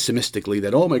future pessimistically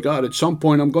that, oh my God, at some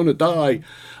point I'm going to die.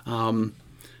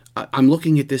 I'm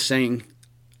looking at this saying,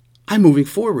 I'm moving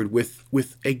forward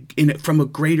from a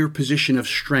greater position of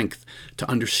strength to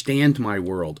understand my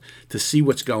world, to see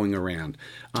what's going around.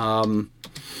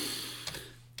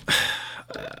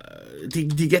 Do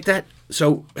you get that?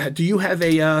 So, do you have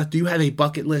a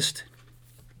bucket list?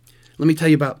 Let me tell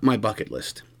you about my bucket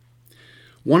list.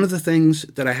 One of the things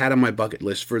that I had on my bucket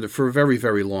list for a very,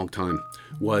 very long time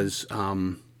was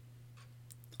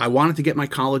I wanted to get my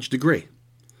college degree.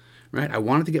 Right? I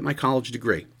wanted to get my college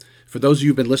degree. For those of you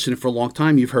who've been listening for a long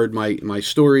time, you've heard my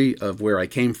story of where I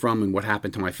came from and what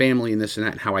happened to my family and this and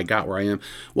that and how I got where I am.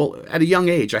 Well, at a young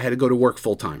age, I had to go to work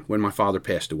full time when my father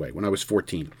passed away, when I was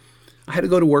 14. I had to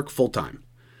go to work full time.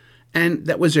 And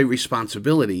that was a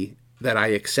responsibility that I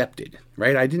accepted,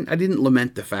 right? I didn't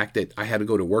lament the fact that I had to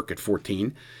go to work at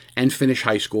 14 and finish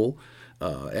high school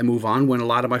and move on when a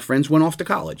lot of my friends went off to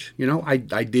college. You know, I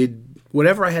did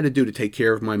whatever I had to do to take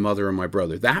care of my mother and my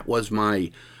brother. That was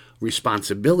my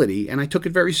responsibility, and I took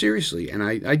it very seriously, and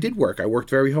I did work. I worked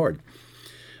very hard.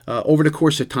 Over the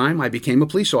course of time, I became a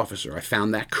police officer. I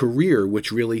found that career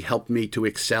which really helped me to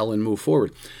excel and move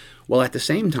forward. Well, at the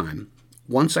same time,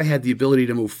 once I had the ability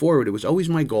to move forward, it was always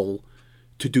my goal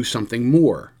to do something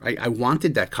more. I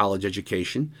wanted that college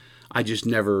education. I just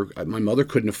never, my mother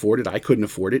couldn't afford it. I couldn't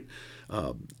afford it.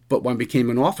 But when I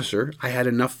became an officer, I had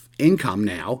enough income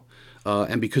now.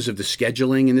 And because of the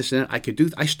scheduling and this and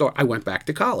that, I went back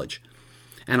to college.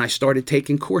 And I started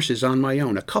taking courses on my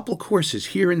own, a couple courses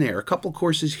here and there, a couple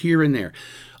courses here and there.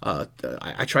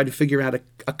 I tried to figure out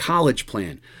a college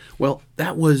plan. Well,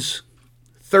 that was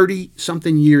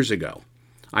 30-something years ago.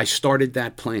 I started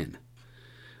that plan.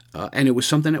 And it was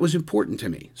something that was important to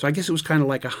me. So I guess it was kind of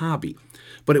like a hobby.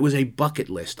 But it was a bucket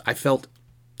list. I felt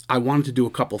I wanted to do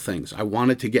a couple things. I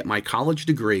wanted to get my college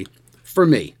degree for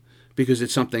me, because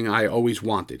it's something I always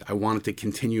wanted. I wanted to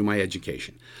continue my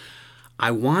education.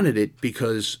 I wanted it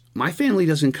because my family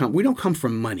we don't come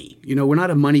from money. You know, we're not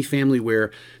a money family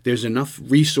where there's enough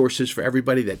resources for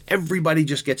everybody that everybody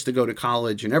just gets to go to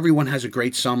college and everyone has a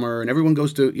great summer and everyone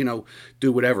goes to,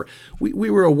 do whatever. We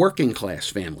were a working class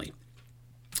family.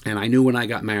 And I knew when I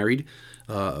got married,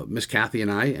 Miss Kathy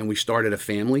and I, and we started a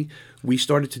family, we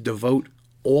started to devote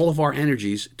all of our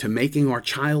energies to making our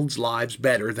child's lives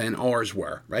better than ours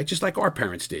were, right? Just like our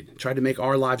parents did. Tried to make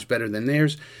our lives better than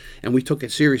theirs, and we took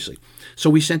it seriously. So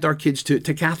we sent our kids to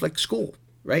Catholic school,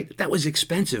 right? That was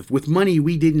expensive with money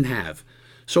we didn't have.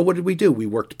 So what did we do? We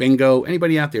worked bingo.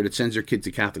 Anybody out there that sends their kid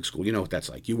to Catholic school, you know what that's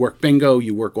like. You work bingo,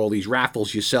 you work all these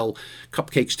raffles, you sell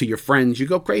cupcakes to your friends, you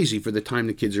go crazy for the time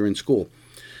the kids are in school.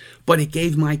 But it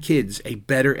gave my kids a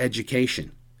better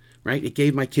education. Right? It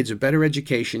gave my kids a better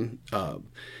education.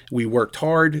 We worked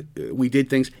hard. We did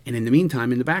things. And in the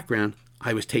meantime, in the background,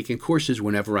 I was taking courses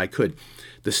whenever I could.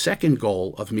 The second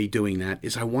goal of me doing that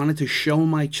is I wanted to show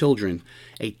my children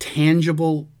a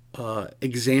tangible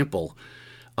example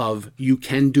of you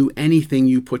can do anything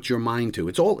you put your mind to.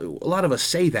 A lot of us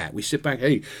say that. We sit back,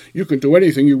 hey, you can do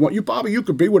anything you want. Bobby, you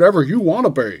can be whatever you want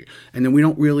to be. And then we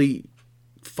don't really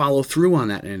follow through on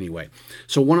that in any way.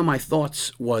 So one of my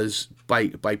thoughts was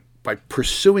by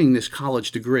pursuing this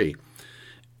college degree,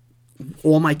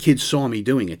 all my kids saw me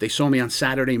doing it. They saw me on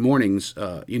Saturday mornings,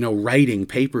 writing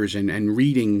papers and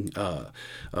reading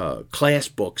class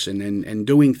books and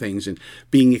doing things and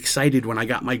being excited when I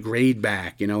got my grade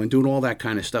back, and doing all that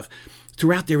kind of stuff.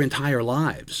 Throughout their entire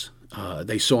lives,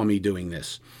 they saw me doing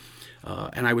this.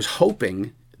 And I was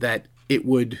hoping that it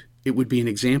would be an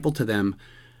example to them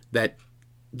that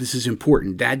this is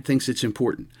important. Dad thinks it's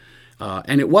important.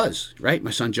 And it was, right? My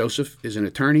son Joseph is an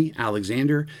attorney.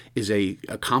 Alexander is a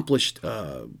accomplished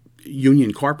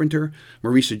union carpenter.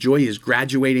 Marisa Joy is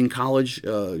graduating college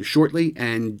shortly.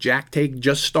 And Jack Take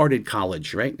just started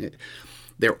college, right?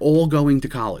 They're all going to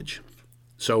college.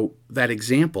 So that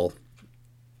example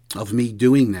of me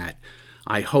doing that,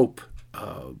 I hope,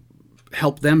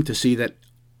 helped them to see that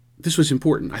this was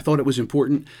important. I thought it was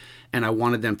important, and I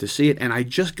wanted them to see it. And I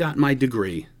just got my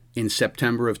degree in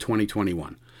September of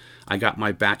 2021. I got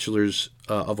my Bachelor's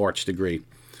of Arts degree,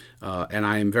 and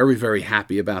I am very, very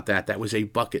happy about that. That was a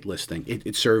bucket list thing.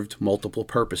 It served multiple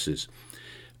purposes.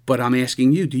 But I'm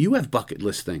asking you, do you have bucket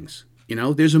list things?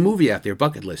 There's a movie out there,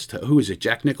 Bucket List. Who is it?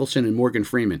 Jack Nicholson and Morgan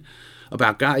Freeman.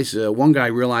 About guys, one guy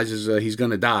realizes he's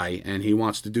going to die, and he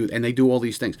wants to do, and they do all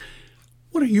these things.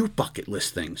 What are your bucket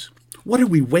list things? What are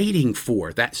we waiting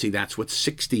for? That's what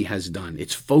 60 has done.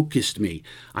 It's focused me.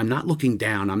 I'm not looking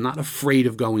down. I'm not afraid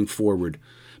of going forward.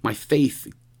 My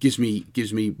faith gives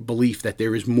me belief that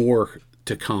there is more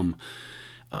to come.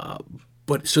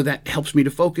 But so that helps me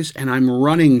to focus, and I'm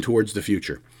running towards the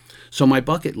future. So my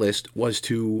bucket list was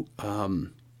to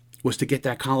get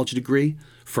that college degree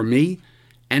for me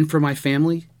and for my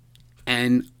family,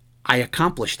 and I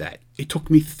accomplished that. It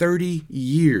took me 30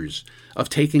 years of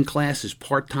taking classes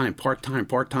part-time,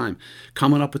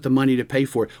 coming up with the money to pay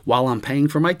for it while I'm paying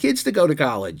for my kids to go to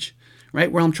college,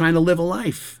 right? Where I'm trying to live a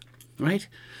life, right?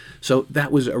 So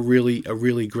that was a really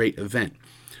great event.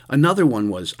 Another one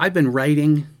was I've been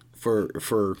writing for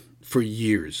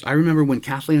years. I remember when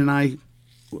Kathleen and I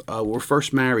were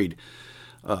first married.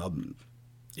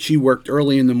 She worked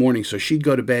early in the morning, so she'd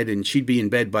go to bed and she'd be in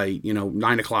bed by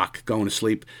 9 o'clock, going to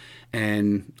sleep.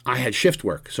 And I had shift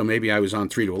work, so maybe I was on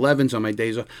 3 to 11s on my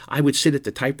days off. I would sit at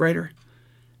the typewriter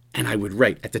and I would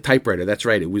write at the typewriter. That's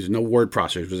right. It was no word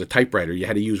processor. It was a typewriter. You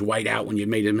had to use whiteout when you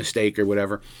made a mistake or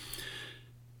whatever.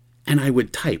 And I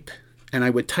would type. And I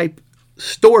would type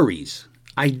stories,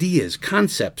 ideas,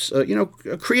 concepts,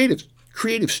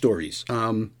 creative stories,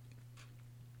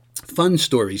 fun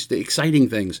stories, the exciting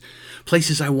things,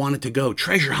 places I wanted to go,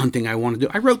 treasure hunting I wanted to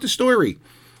do. I wrote the story.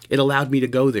 It allowed me to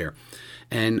go there.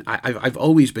 And I've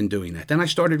always been doing that. Then I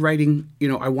started writing,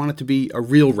 I wanted to be a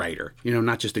real writer,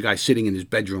 not just a guy sitting in his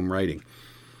bedroom writing.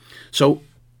 So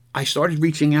I started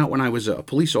reaching out when I was a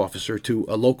police officer to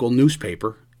a local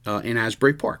newspaper in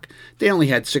Asbury Park. They only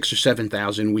had 6,000 or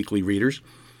 7,000 weekly readers.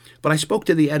 But I spoke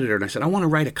to the editor and I said, I want to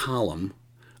write a column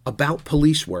about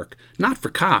police work, not for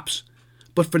cops,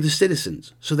 but for the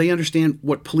citizens, so they understand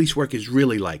what police work is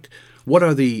really like. What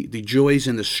are the joys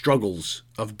and the struggles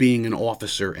of being an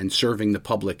officer and serving the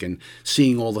public and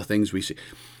seeing all the things we see?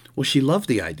 Well, she loved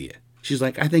the idea. She's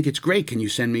like, I think it's great. Can you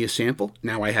send me a sample?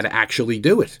 Now I had to actually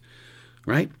do it,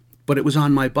 right? But it was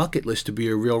on my bucket list to be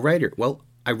a real writer. Well,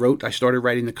 I started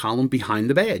writing the column Behind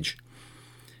the Badge,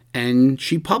 and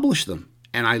she published them.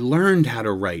 And I learned how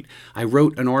to write. I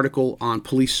wrote an article on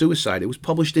police suicide. It was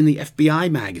published in the FBI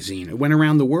magazine. It went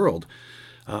around the world.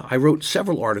 I wrote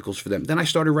several articles for them. Then I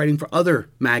started writing for other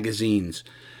magazines.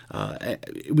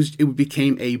 It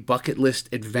became a bucket list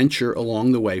adventure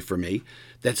along the way for me.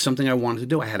 That's something I wanted to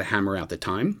do. I had to hammer out the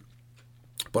time,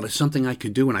 but it's something I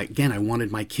could do. And I wanted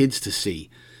my kids to see.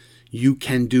 You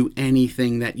can do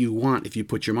anything that you want if you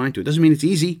put your mind to it. Doesn't mean it's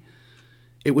easy.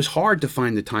 It was hard to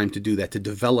find the time to do that, to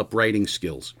develop writing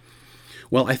skills.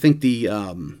 Well, I think the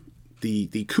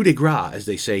coup de grace, as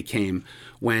they say, came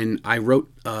when I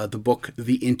wrote the book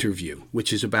The Interview,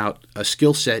 which is about a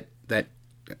skill set that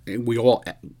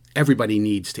everybody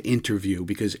needs to interview,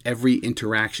 because every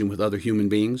interaction with other human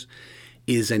beings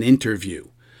is an interview.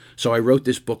 So I wrote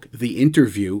this book, The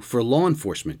Interview, for law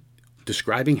enforcement,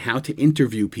 describing how to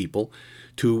interview people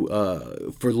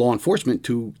for law enforcement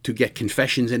to get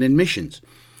confessions and admissions.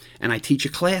 And I teach a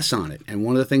class on it. And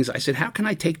one of the things I said, how can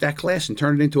I take that class and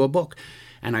turn it into a book?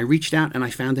 And I reached out and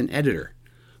I found an editor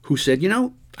who said,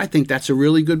 I think that's a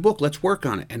really good book. Let's work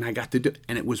on it. And I got to do it.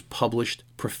 And it was published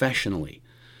professionally.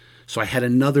 So I had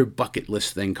another bucket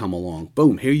list thing come along.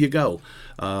 Boom, here you go.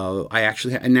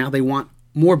 And now they want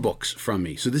more books from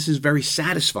me. So this is very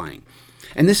satisfying.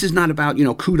 And this is not about,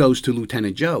 kudos to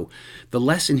Lieutenant Joe. The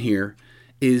lesson here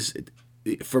is,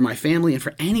 for my family and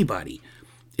for anybody,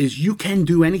 is you can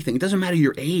do anything. It doesn't matter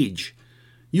your age.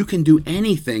 You can do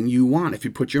anything you want if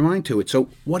you put your mind to it. So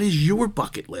what is your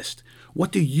bucket list?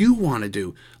 What do you want to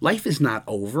do? Life is not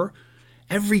over.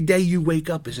 Every day you wake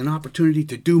up is an opportunity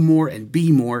to do more and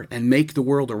be more and make the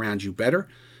world around you better,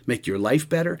 make your life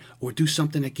better, or do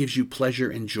something that gives you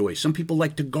pleasure and joy. Some people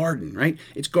like to garden, right?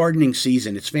 It's gardening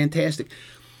season. It's fantastic.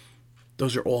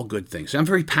 Those are all good things. I'm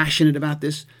very passionate about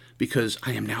this because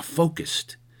I am now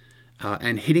focused.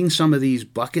 And hitting some of these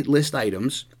bucket list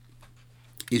items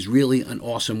is really an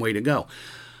awesome way to go.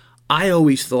 I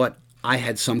always thought I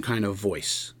had some kind of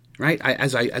voice, right?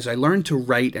 As I learned to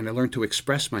write and I learned to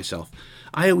express myself,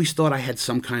 I always thought I had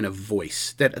some kind of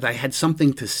voice, that I had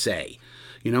something to say.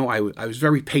 I was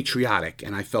very patriotic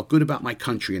and I felt good about my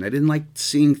country, and I didn't like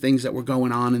seeing things that were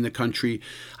going on in the country.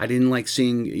 I didn't like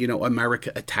seeing,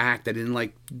 America attacked. I didn't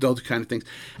like those kind of things.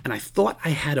 And I thought I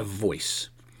had a voice.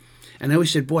 And I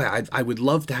always said, boy, I would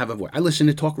love to have a voice. I listen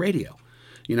to talk radio.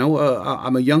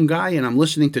 I'm a young guy and I'm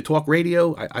listening to talk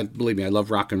radio. I believe me, I love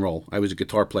rock and roll. I was a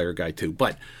guitar player guy too,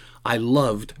 but I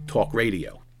loved talk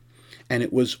radio. And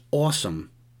it was awesome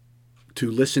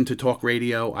to listen to talk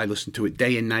radio. I listened to it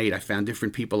day and night. I found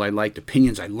different people I liked,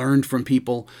 opinions I learned from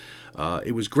people.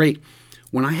 It was great.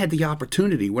 When I had the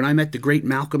opportunity, when I met the great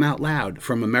Malcolm Out Loud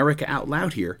from America Out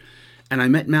Loud here, and I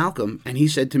met Malcolm and he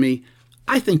said to me,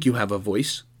 I think you have a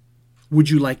voice. Would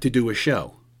you like to do a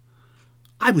show?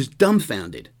 I was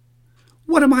dumbfounded.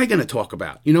 What am I going to talk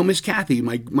about? Miss Kathy,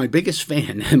 my biggest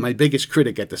fan and my biggest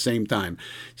critic at the same time,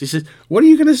 she says, what are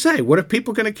you going to say? What are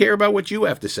people going to care about what you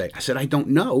have to say? I said, I don't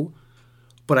know,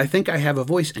 but I think I have a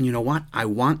voice. And you know what? I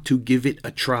want to give it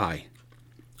a try.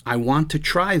 I want to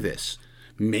try this.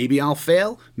 Maybe I'll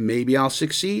fail. Maybe I'll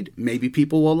succeed. Maybe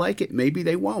people will like it. Maybe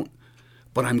they won't.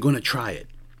 But I'm going to try it,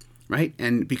 right?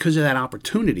 And because of that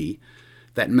opportunity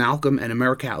that Malcolm and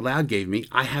America Out Loud gave me,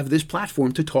 I have this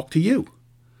platform to talk to you,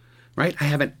 right? I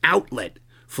have an outlet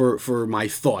for my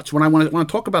thoughts. When I want to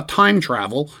talk about time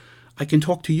travel, I can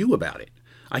talk to you about it.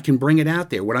 I can bring it out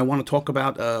there. When I want to talk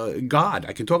about God,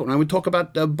 I can talk. When I would talk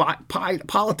about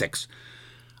politics,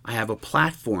 I have a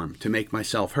platform to make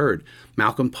myself heard.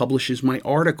 Malcolm publishes my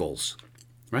articles,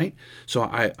 right? So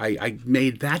I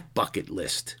made that bucket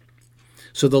list.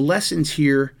 So the lessons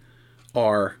here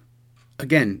are,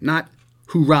 again, not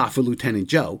hoorah for Lieutenant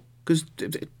Joe, because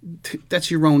that's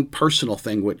your own personal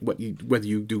thing, whether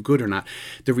you do good or not.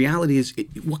 The reality is,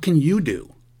 what can you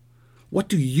do? What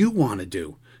do you want to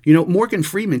do? You know, Morgan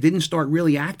Freeman didn't start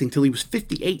really acting till he was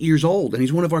 58 years old, and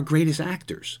he's one of our greatest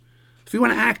actors. If you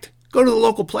want to act, go to the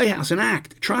local playhouse and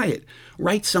act. Try it.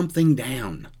 Write something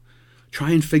down.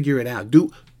 Try and figure it out.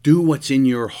 Do what's in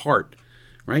your heart,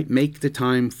 right? Make the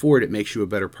time for it. It makes you a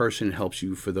better person. It helps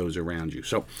you for those around you.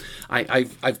 So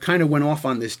I've kind of went off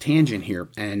on this tangent here,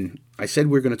 and I said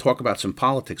we're going to talk about some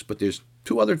politics, but there's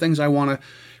two other things I want to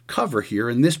cover here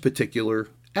in this particular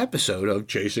episode of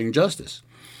Chasing Justice.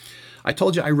 I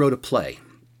told you I wrote a play,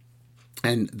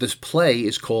 and this play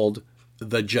is called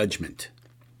The Judgment.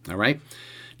 All right?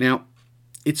 Now,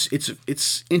 it's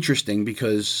interesting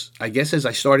because I guess as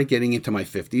I started getting into my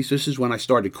 50s, this is when I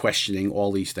started questioning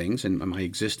all these things and my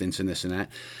existence and this and that.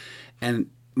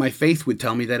 And my faith would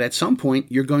tell me that at some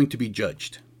point you're going to be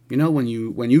judged. You know, when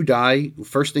you die,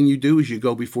 first thing you do is you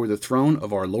go before the throne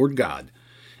of our Lord God,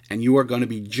 and you are going to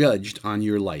be judged on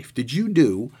your life. Did you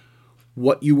do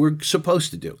what you were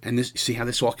supposed to do? And this, see how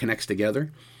this all connects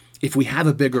together? If we have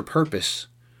a bigger purpose,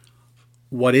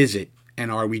 what is it?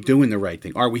 And are we doing the right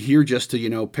thing? Are we here just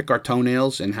to, pick our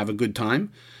toenails and have a good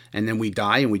time, and then we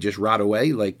die and we just rot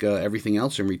away like everything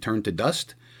else and return to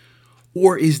dust?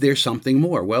 Or is there something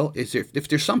more? Well, if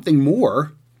there's something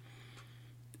more,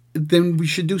 then we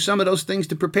should do some of those things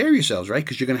to prepare yourselves, right?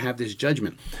 Because you're going to have this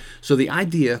judgment. So the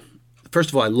idea, first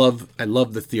of all, I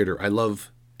love the theater. I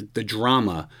love the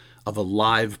drama of a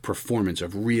live performance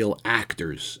of real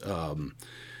actors.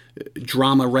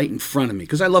 Drama right in front of me,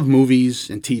 because I love movies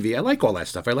and TV. I like all that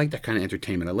stuff. I like that kind of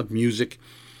entertainment. I love music.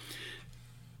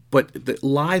 But the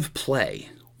live play,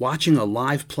 watching a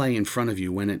live play in front of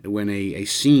you when a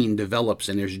scene develops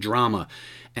and there's drama,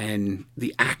 and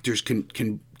the actors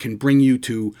can bring you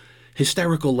to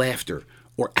hysterical laughter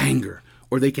or anger,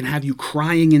 or they can have you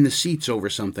crying in the seats over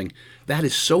something, that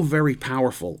is so very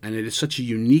powerful, and it is such a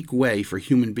unique way for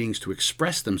human beings to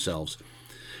express themselves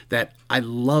that I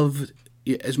love.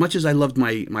 As much as I loved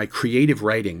my creative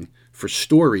writing for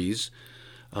stories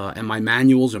and my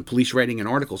manuals and police writing and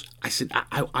articles, I said,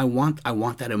 I want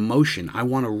that emotion. I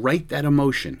want to write that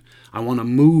emotion. I want to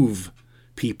move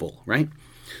people, right?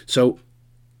 So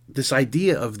this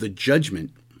idea of the judgment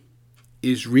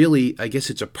is really, I guess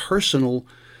it's a personal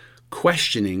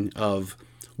questioning of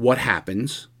what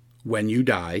happens when you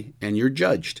die and you're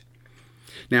judged.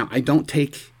 Now, I don't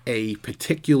take a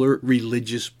particular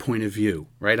religious point of view,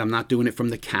 right? I'm not doing it from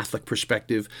the Catholic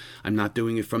perspective. I'm not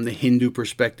doing it from the Hindu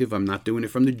perspective. I'm not doing it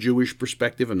from the Jewish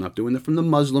perspective. I'm not doing it from the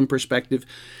Muslim perspective.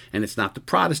 And it's not the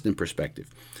Protestant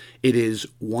perspective. It is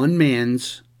one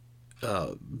man's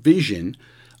vision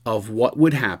of what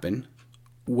would happen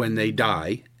when they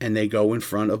die and they go in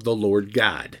front of the Lord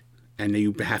God and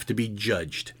they have to be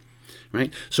judged,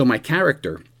 right? So my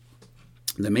character,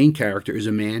 the main character, is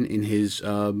a man in his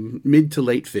mid to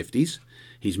late 50s.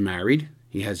 He's married.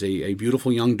 He has a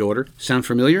beautiful young daughter. Sound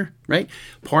familiar, right?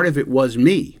 Part of it was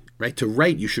me, right? To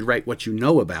write, you should write what you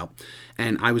know about.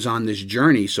 And I was on this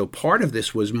journey, so part of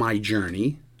this was my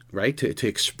journey, right? To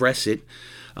express it.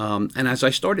 And as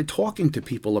I started talking to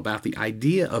people about the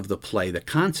idea of the play, the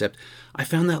concept, I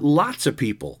found that lots of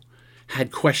people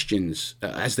had questions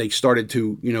as they started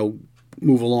to,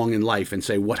 move along in life and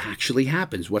say, what actually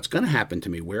happens? What's going to happen to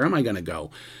me? Where am I going to go?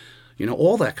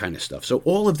 All that kind of stuff. So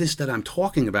all of this that I'm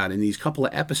talking about in these couple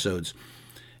of episodes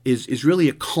is really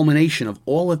a culmination of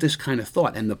all of this kind of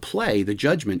thought. And the play, The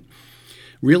Judgment,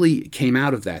 really came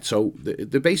out of that. So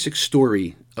the basic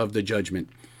story of The Judgment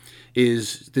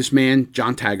is this man,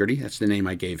 John Taggerty, that's the name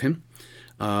I gave him.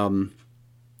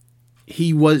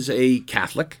 He was a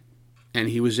Catholic. And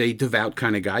he was a devout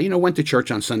kind of guy. Went to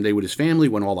church on Sunday with his family,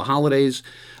 went all the holidays.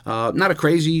 Not a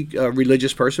crazy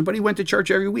religious person, but he went to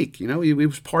church every week. It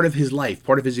was part of his life,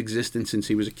 part of his existence since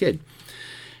he was a kid.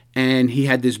 And he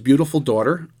had this beautiful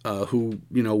daughter who,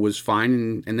 was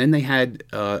fine. And then they had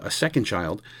a second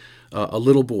child, a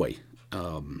little boy,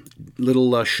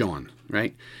 little Sean,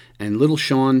 right? And little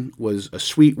Sean was a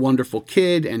sweet, wonderful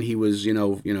kid, and he was,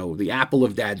 the apple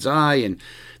of Dad's eye, and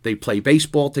they play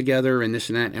baseball together and this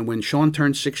and that. And when Sean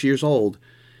turned 6 years old,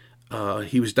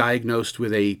 he was diagnosed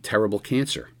with a terrible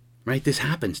cancer, right? This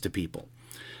happens to people.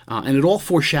 And it all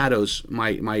foreshadows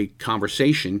my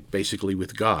conversation, basically,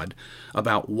 with God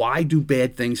about why do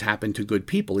bad things happen to good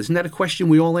people? Isn't that a question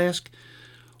we all ask?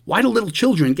 Why do little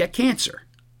children get cancer?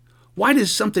 Why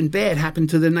does something bad happen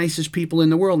to the nicest people in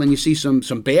the world, and you see some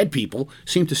bad people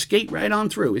seem to skate right on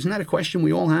through? Isn't that a question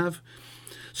we all have?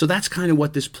 So that's kind of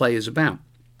what this play is about.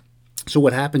 So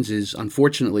what happens is,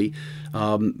 unfortunately,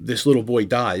 this little boy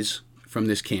dies from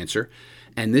this cancer,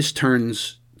 and this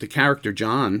turns the character,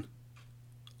 John,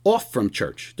 off from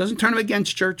church. Doesn't turn him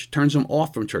against church, turns him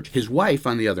off from church. His wife,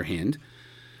 on the other hand,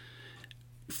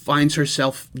 finds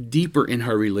herself deeper in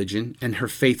her religion, and her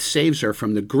faith saves her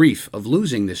from the grief of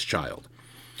losing this child.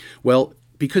 Well,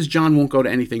 because John won't go to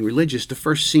anything religious, the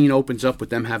first scene opens up with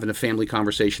them having a family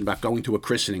conversation about going to a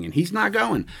christening, and he's not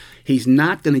going. He's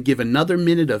not going to give another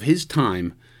minute of his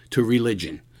time to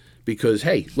religion because,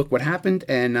 hey, look what happened,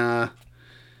 and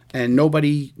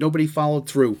nobody followed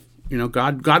through.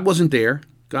 God wasn't there.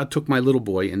 God took my little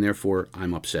boy, and therefore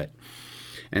I'm upset.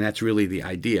 And that's really the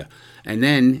idea. And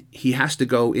then he has to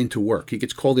go into work. He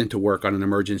gets called into work on an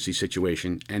emergency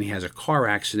situation, and he has a car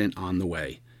accident on the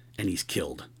way, and he's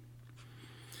killed.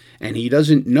 And he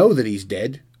doesn't know that he's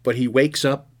dead, but he wakes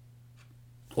up.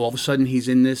 All of a sudden, he's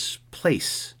in this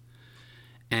place,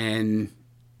 and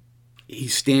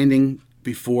he's standing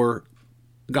before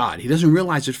God. He doesn't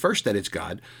realize at first that it's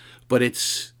God, but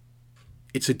it's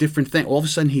a different thing. All of a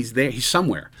sudden, he's there. He's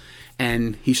somewhere.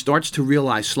 And he starts to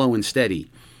realize slow and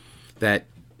steady that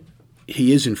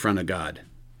he is in front of God.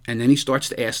 And then he starts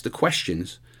to ask the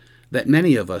questions that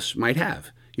many of us might have.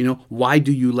 Why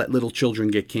do you let little children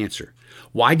get cancer?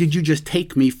 Why did you just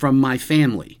take me from my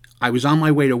family? I was on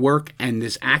my way to work and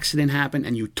this accident happened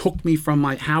and you took me from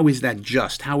how is that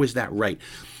just? How is that right?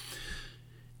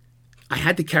 I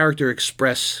had the character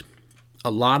express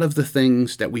a lot of the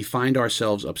things that we find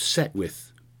ourselves upset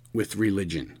with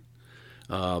religion.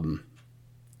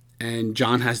 And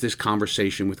John has this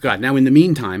conversation with God. Now, in the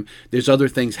meantime, there's other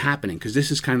things happening because this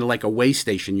is kind of like a way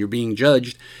station. You're being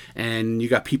judged, and you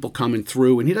got people coming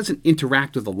through. And he doesn't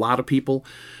interact with a lot of people,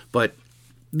 but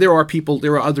there are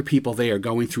other people there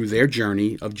going through their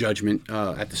journey of judgment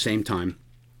at the same time.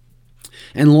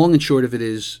 And long and short of it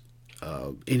is,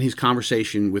 in his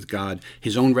conversation with God,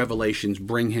 his own revelations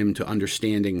bring him to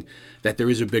understanding that there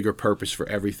is a bigger purpose for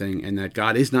everything, and that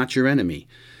God is not your enemy.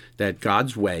 That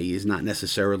God's way is not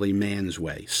necessarily man's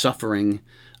way. Suffering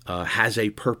has a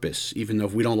purpose, even though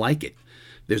if we don't like it.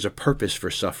 There's a purpose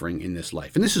for suffering in this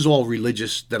life. And this is all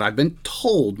religious that I've been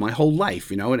told my whole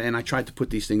life, and I tried to put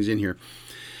these things in here.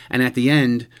 And at the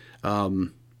end,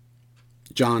 John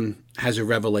has a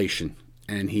revelation,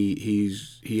 and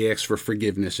he asks for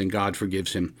forgiveness, and God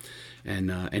forgives him,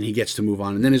 and he gets to move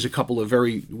on. And then there's a couple of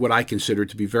what I consider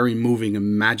to be very moving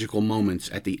and magical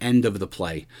moments at the end of the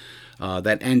play.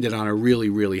 That ended on a really,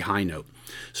 really high note.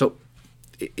 So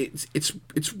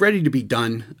it's ready to be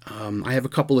done. I have a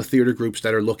couple of theater groups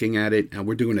that are looking at it.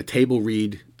 We're doing a table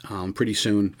read pretty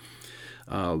soon.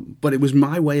 But it was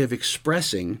my way of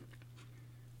expressing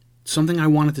something I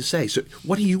wanted to say. So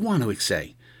what do you want to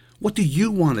say? What do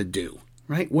you want to do?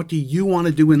 Right? What do you want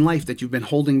to do in life that you've been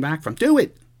holding back from? Do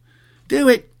it. Do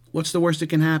it. What's the worst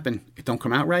that can happen? It don't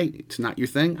come out right. It's not your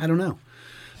thing. I don't know.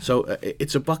 So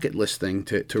it's a bucket list thing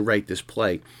to write this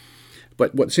play.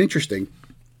 But what's interesting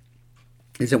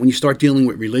is that when you start dealing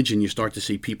with religion, you start to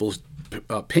see people's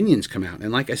opinions come out.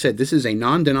 And like I said, this is a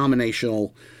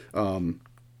non-denominational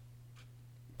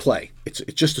play. It's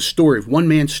just a story, one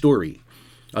man's story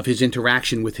of his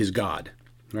interaction with his God,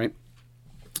 right?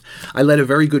 I let a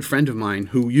very good friend of mine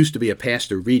who used to be a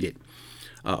pastor read it,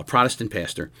 a Protestant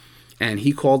pastor. And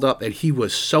he called up and he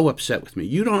was so upset with me.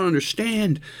 You don't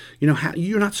understand, how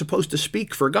you're not supposed to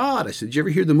speak for God. I said, did you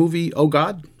ever hear the movie Oh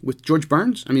God with George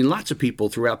Burns? I mean, lots of people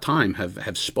throughout time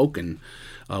have spoken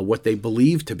what they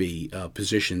believe to be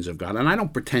positions of God. And I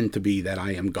don't pretend to be that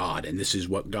I am God and this is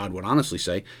what God would honestly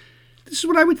say. This is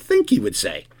what I would think he would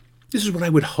say. This is what I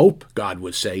would hope God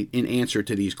would say in answer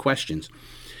to these questions.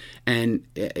 And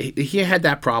he had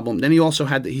that problem. Then he also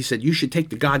he said, you should take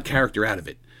the God character out of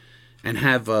it. And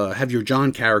have your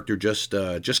John character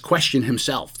just question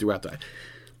himself throughout the.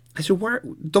 I said,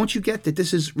 don't you get that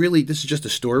this is just a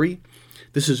story?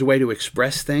 This is a way to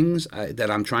express things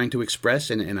that I'm trying to express,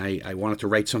 and I wanted to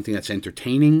write something that's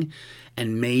entertaining,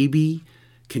 and maybe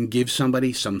can give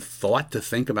somebody some thought to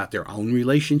think about their own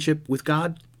relationship with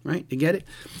God. Right? You get it?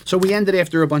 So we ended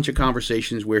after a bunch of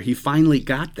conversations where he finally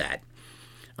got that.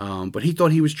 But he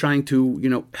thought he was trying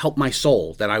to, help my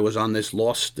soul, that I was on this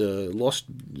lost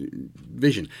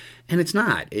vision. And it's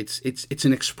not. It's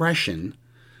an expression,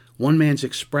 one man's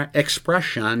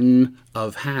expression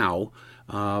of how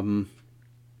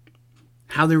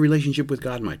their relationship with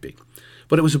God might be.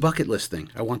 But it was a bucket list thing.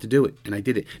 I want to do it, and I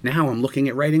did it. Now I'm looking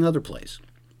at writing other plays.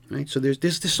 Right? So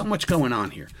there's so much going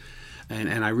on here.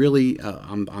 And I really,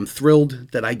 I'm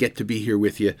thrilled that I get to be here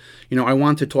with you. I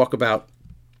want to talk about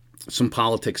some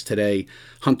politics today,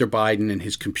 Hunter Biden and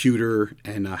his computer,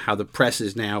 and how the press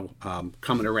is now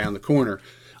coming around the corner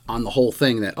on the whole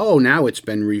thing that, now it's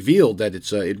been revealed that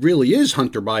it really is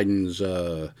Hunter Biden's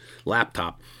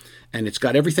laptop, and it's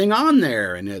got everything on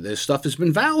there, and the stuff has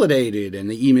been validated, and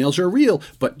the emails are real,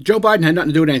 but Joe Biden had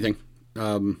nothing to do with anything.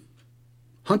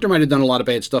 Hunter might have done a lot of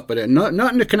bad stuff, but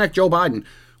nothing to connect Joe Biden,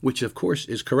 which of course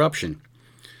is corruption,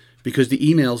 because the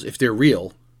emails, if they're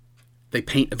real, they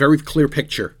paint a very clear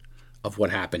picture of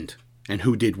what happened and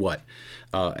who did what.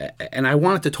 And I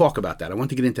wanted to talk about that. I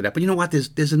want to get into that. But you know what?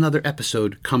 There's another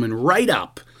episode coming right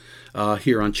up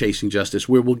here on Chasing Justice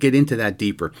where we'll get into that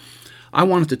deeper. I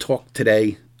wanted to talk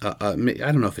today, I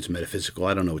don't know if it's metaphysical,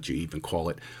 I don't know what you even call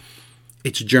it.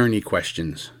 It's journey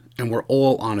questions, and we're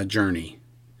all on a journey,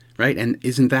 right? And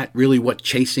isn't that really what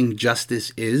chasing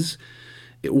justice is?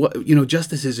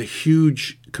 Justice is a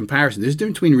huge comparison. There's a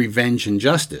difference between revenge and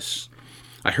justice.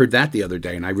 I heard that the other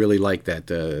day, and I really liked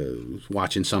that.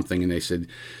 Watching something, and they said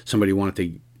somebody wanted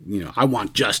to, I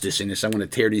want justice in this. I want to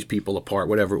tear these people apart,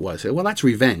 whatever it was. I said, well, that's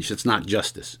revenge. That's not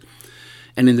justice.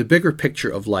 And in the bigger picture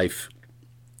of life,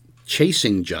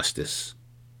 chasing justice,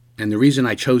 and the reason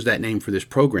I chose that name for this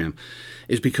program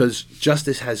is because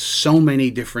justice has so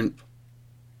many different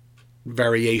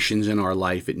variations in our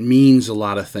life. It means a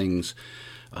lot of things.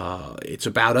 It's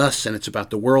about us, and it's about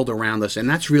the world around us, and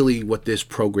that's really what this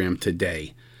program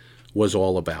today was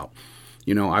all about.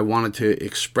 I wanted to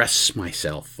express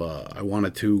myself. I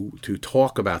wanted to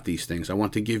talk about these things. I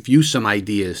want to give you some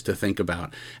ideas to think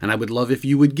about, and I would love if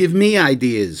you would give me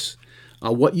ideas,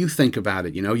 what you think about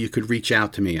it. You could reach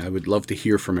out to me. I would love to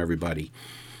hear from everybody.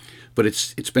 But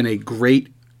it's been a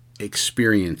great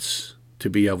experience to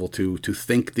be able to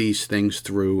think these things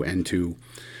through and to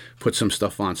put some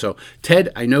stuff on. So,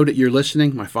 Ted, I know that you're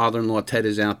listening. My father-in-law, Ted,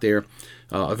 is out there,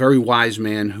 a very wise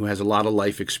man who has a lot of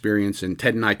life experience. And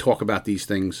Ted and I talk about these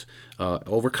things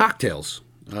over cocktails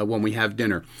when we have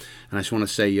dinner. And I just want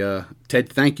to say, Ted,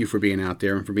 thank you for being out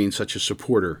there and for being such a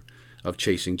supporter of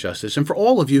Chasing Justice. And for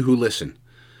all of you who listen,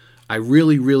 I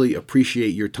really, really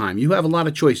appreciate your time. You have a lot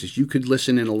of choices. You could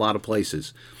listen in a lot of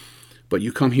places. But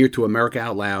you come here to America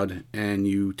Out Loud, and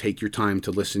you take your time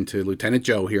to listen to Lieutenant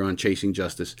Joe here on Chasing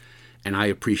Justice, and I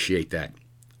appreciate that,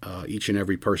 each and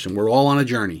every person. We're all on a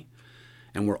journey,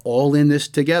 and we're all in this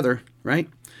together, right?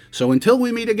 So until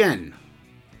we meet again,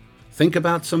 think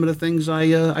about some of the things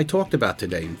I talked about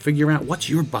today and figure out what's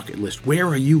your bucket list. Where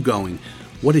are you going?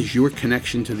 What is your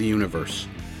connection to the universe?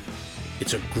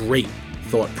 It's a great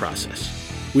thought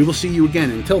process. We will see you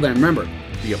again. Until then, remember,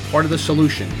 be a part of the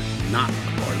solution, not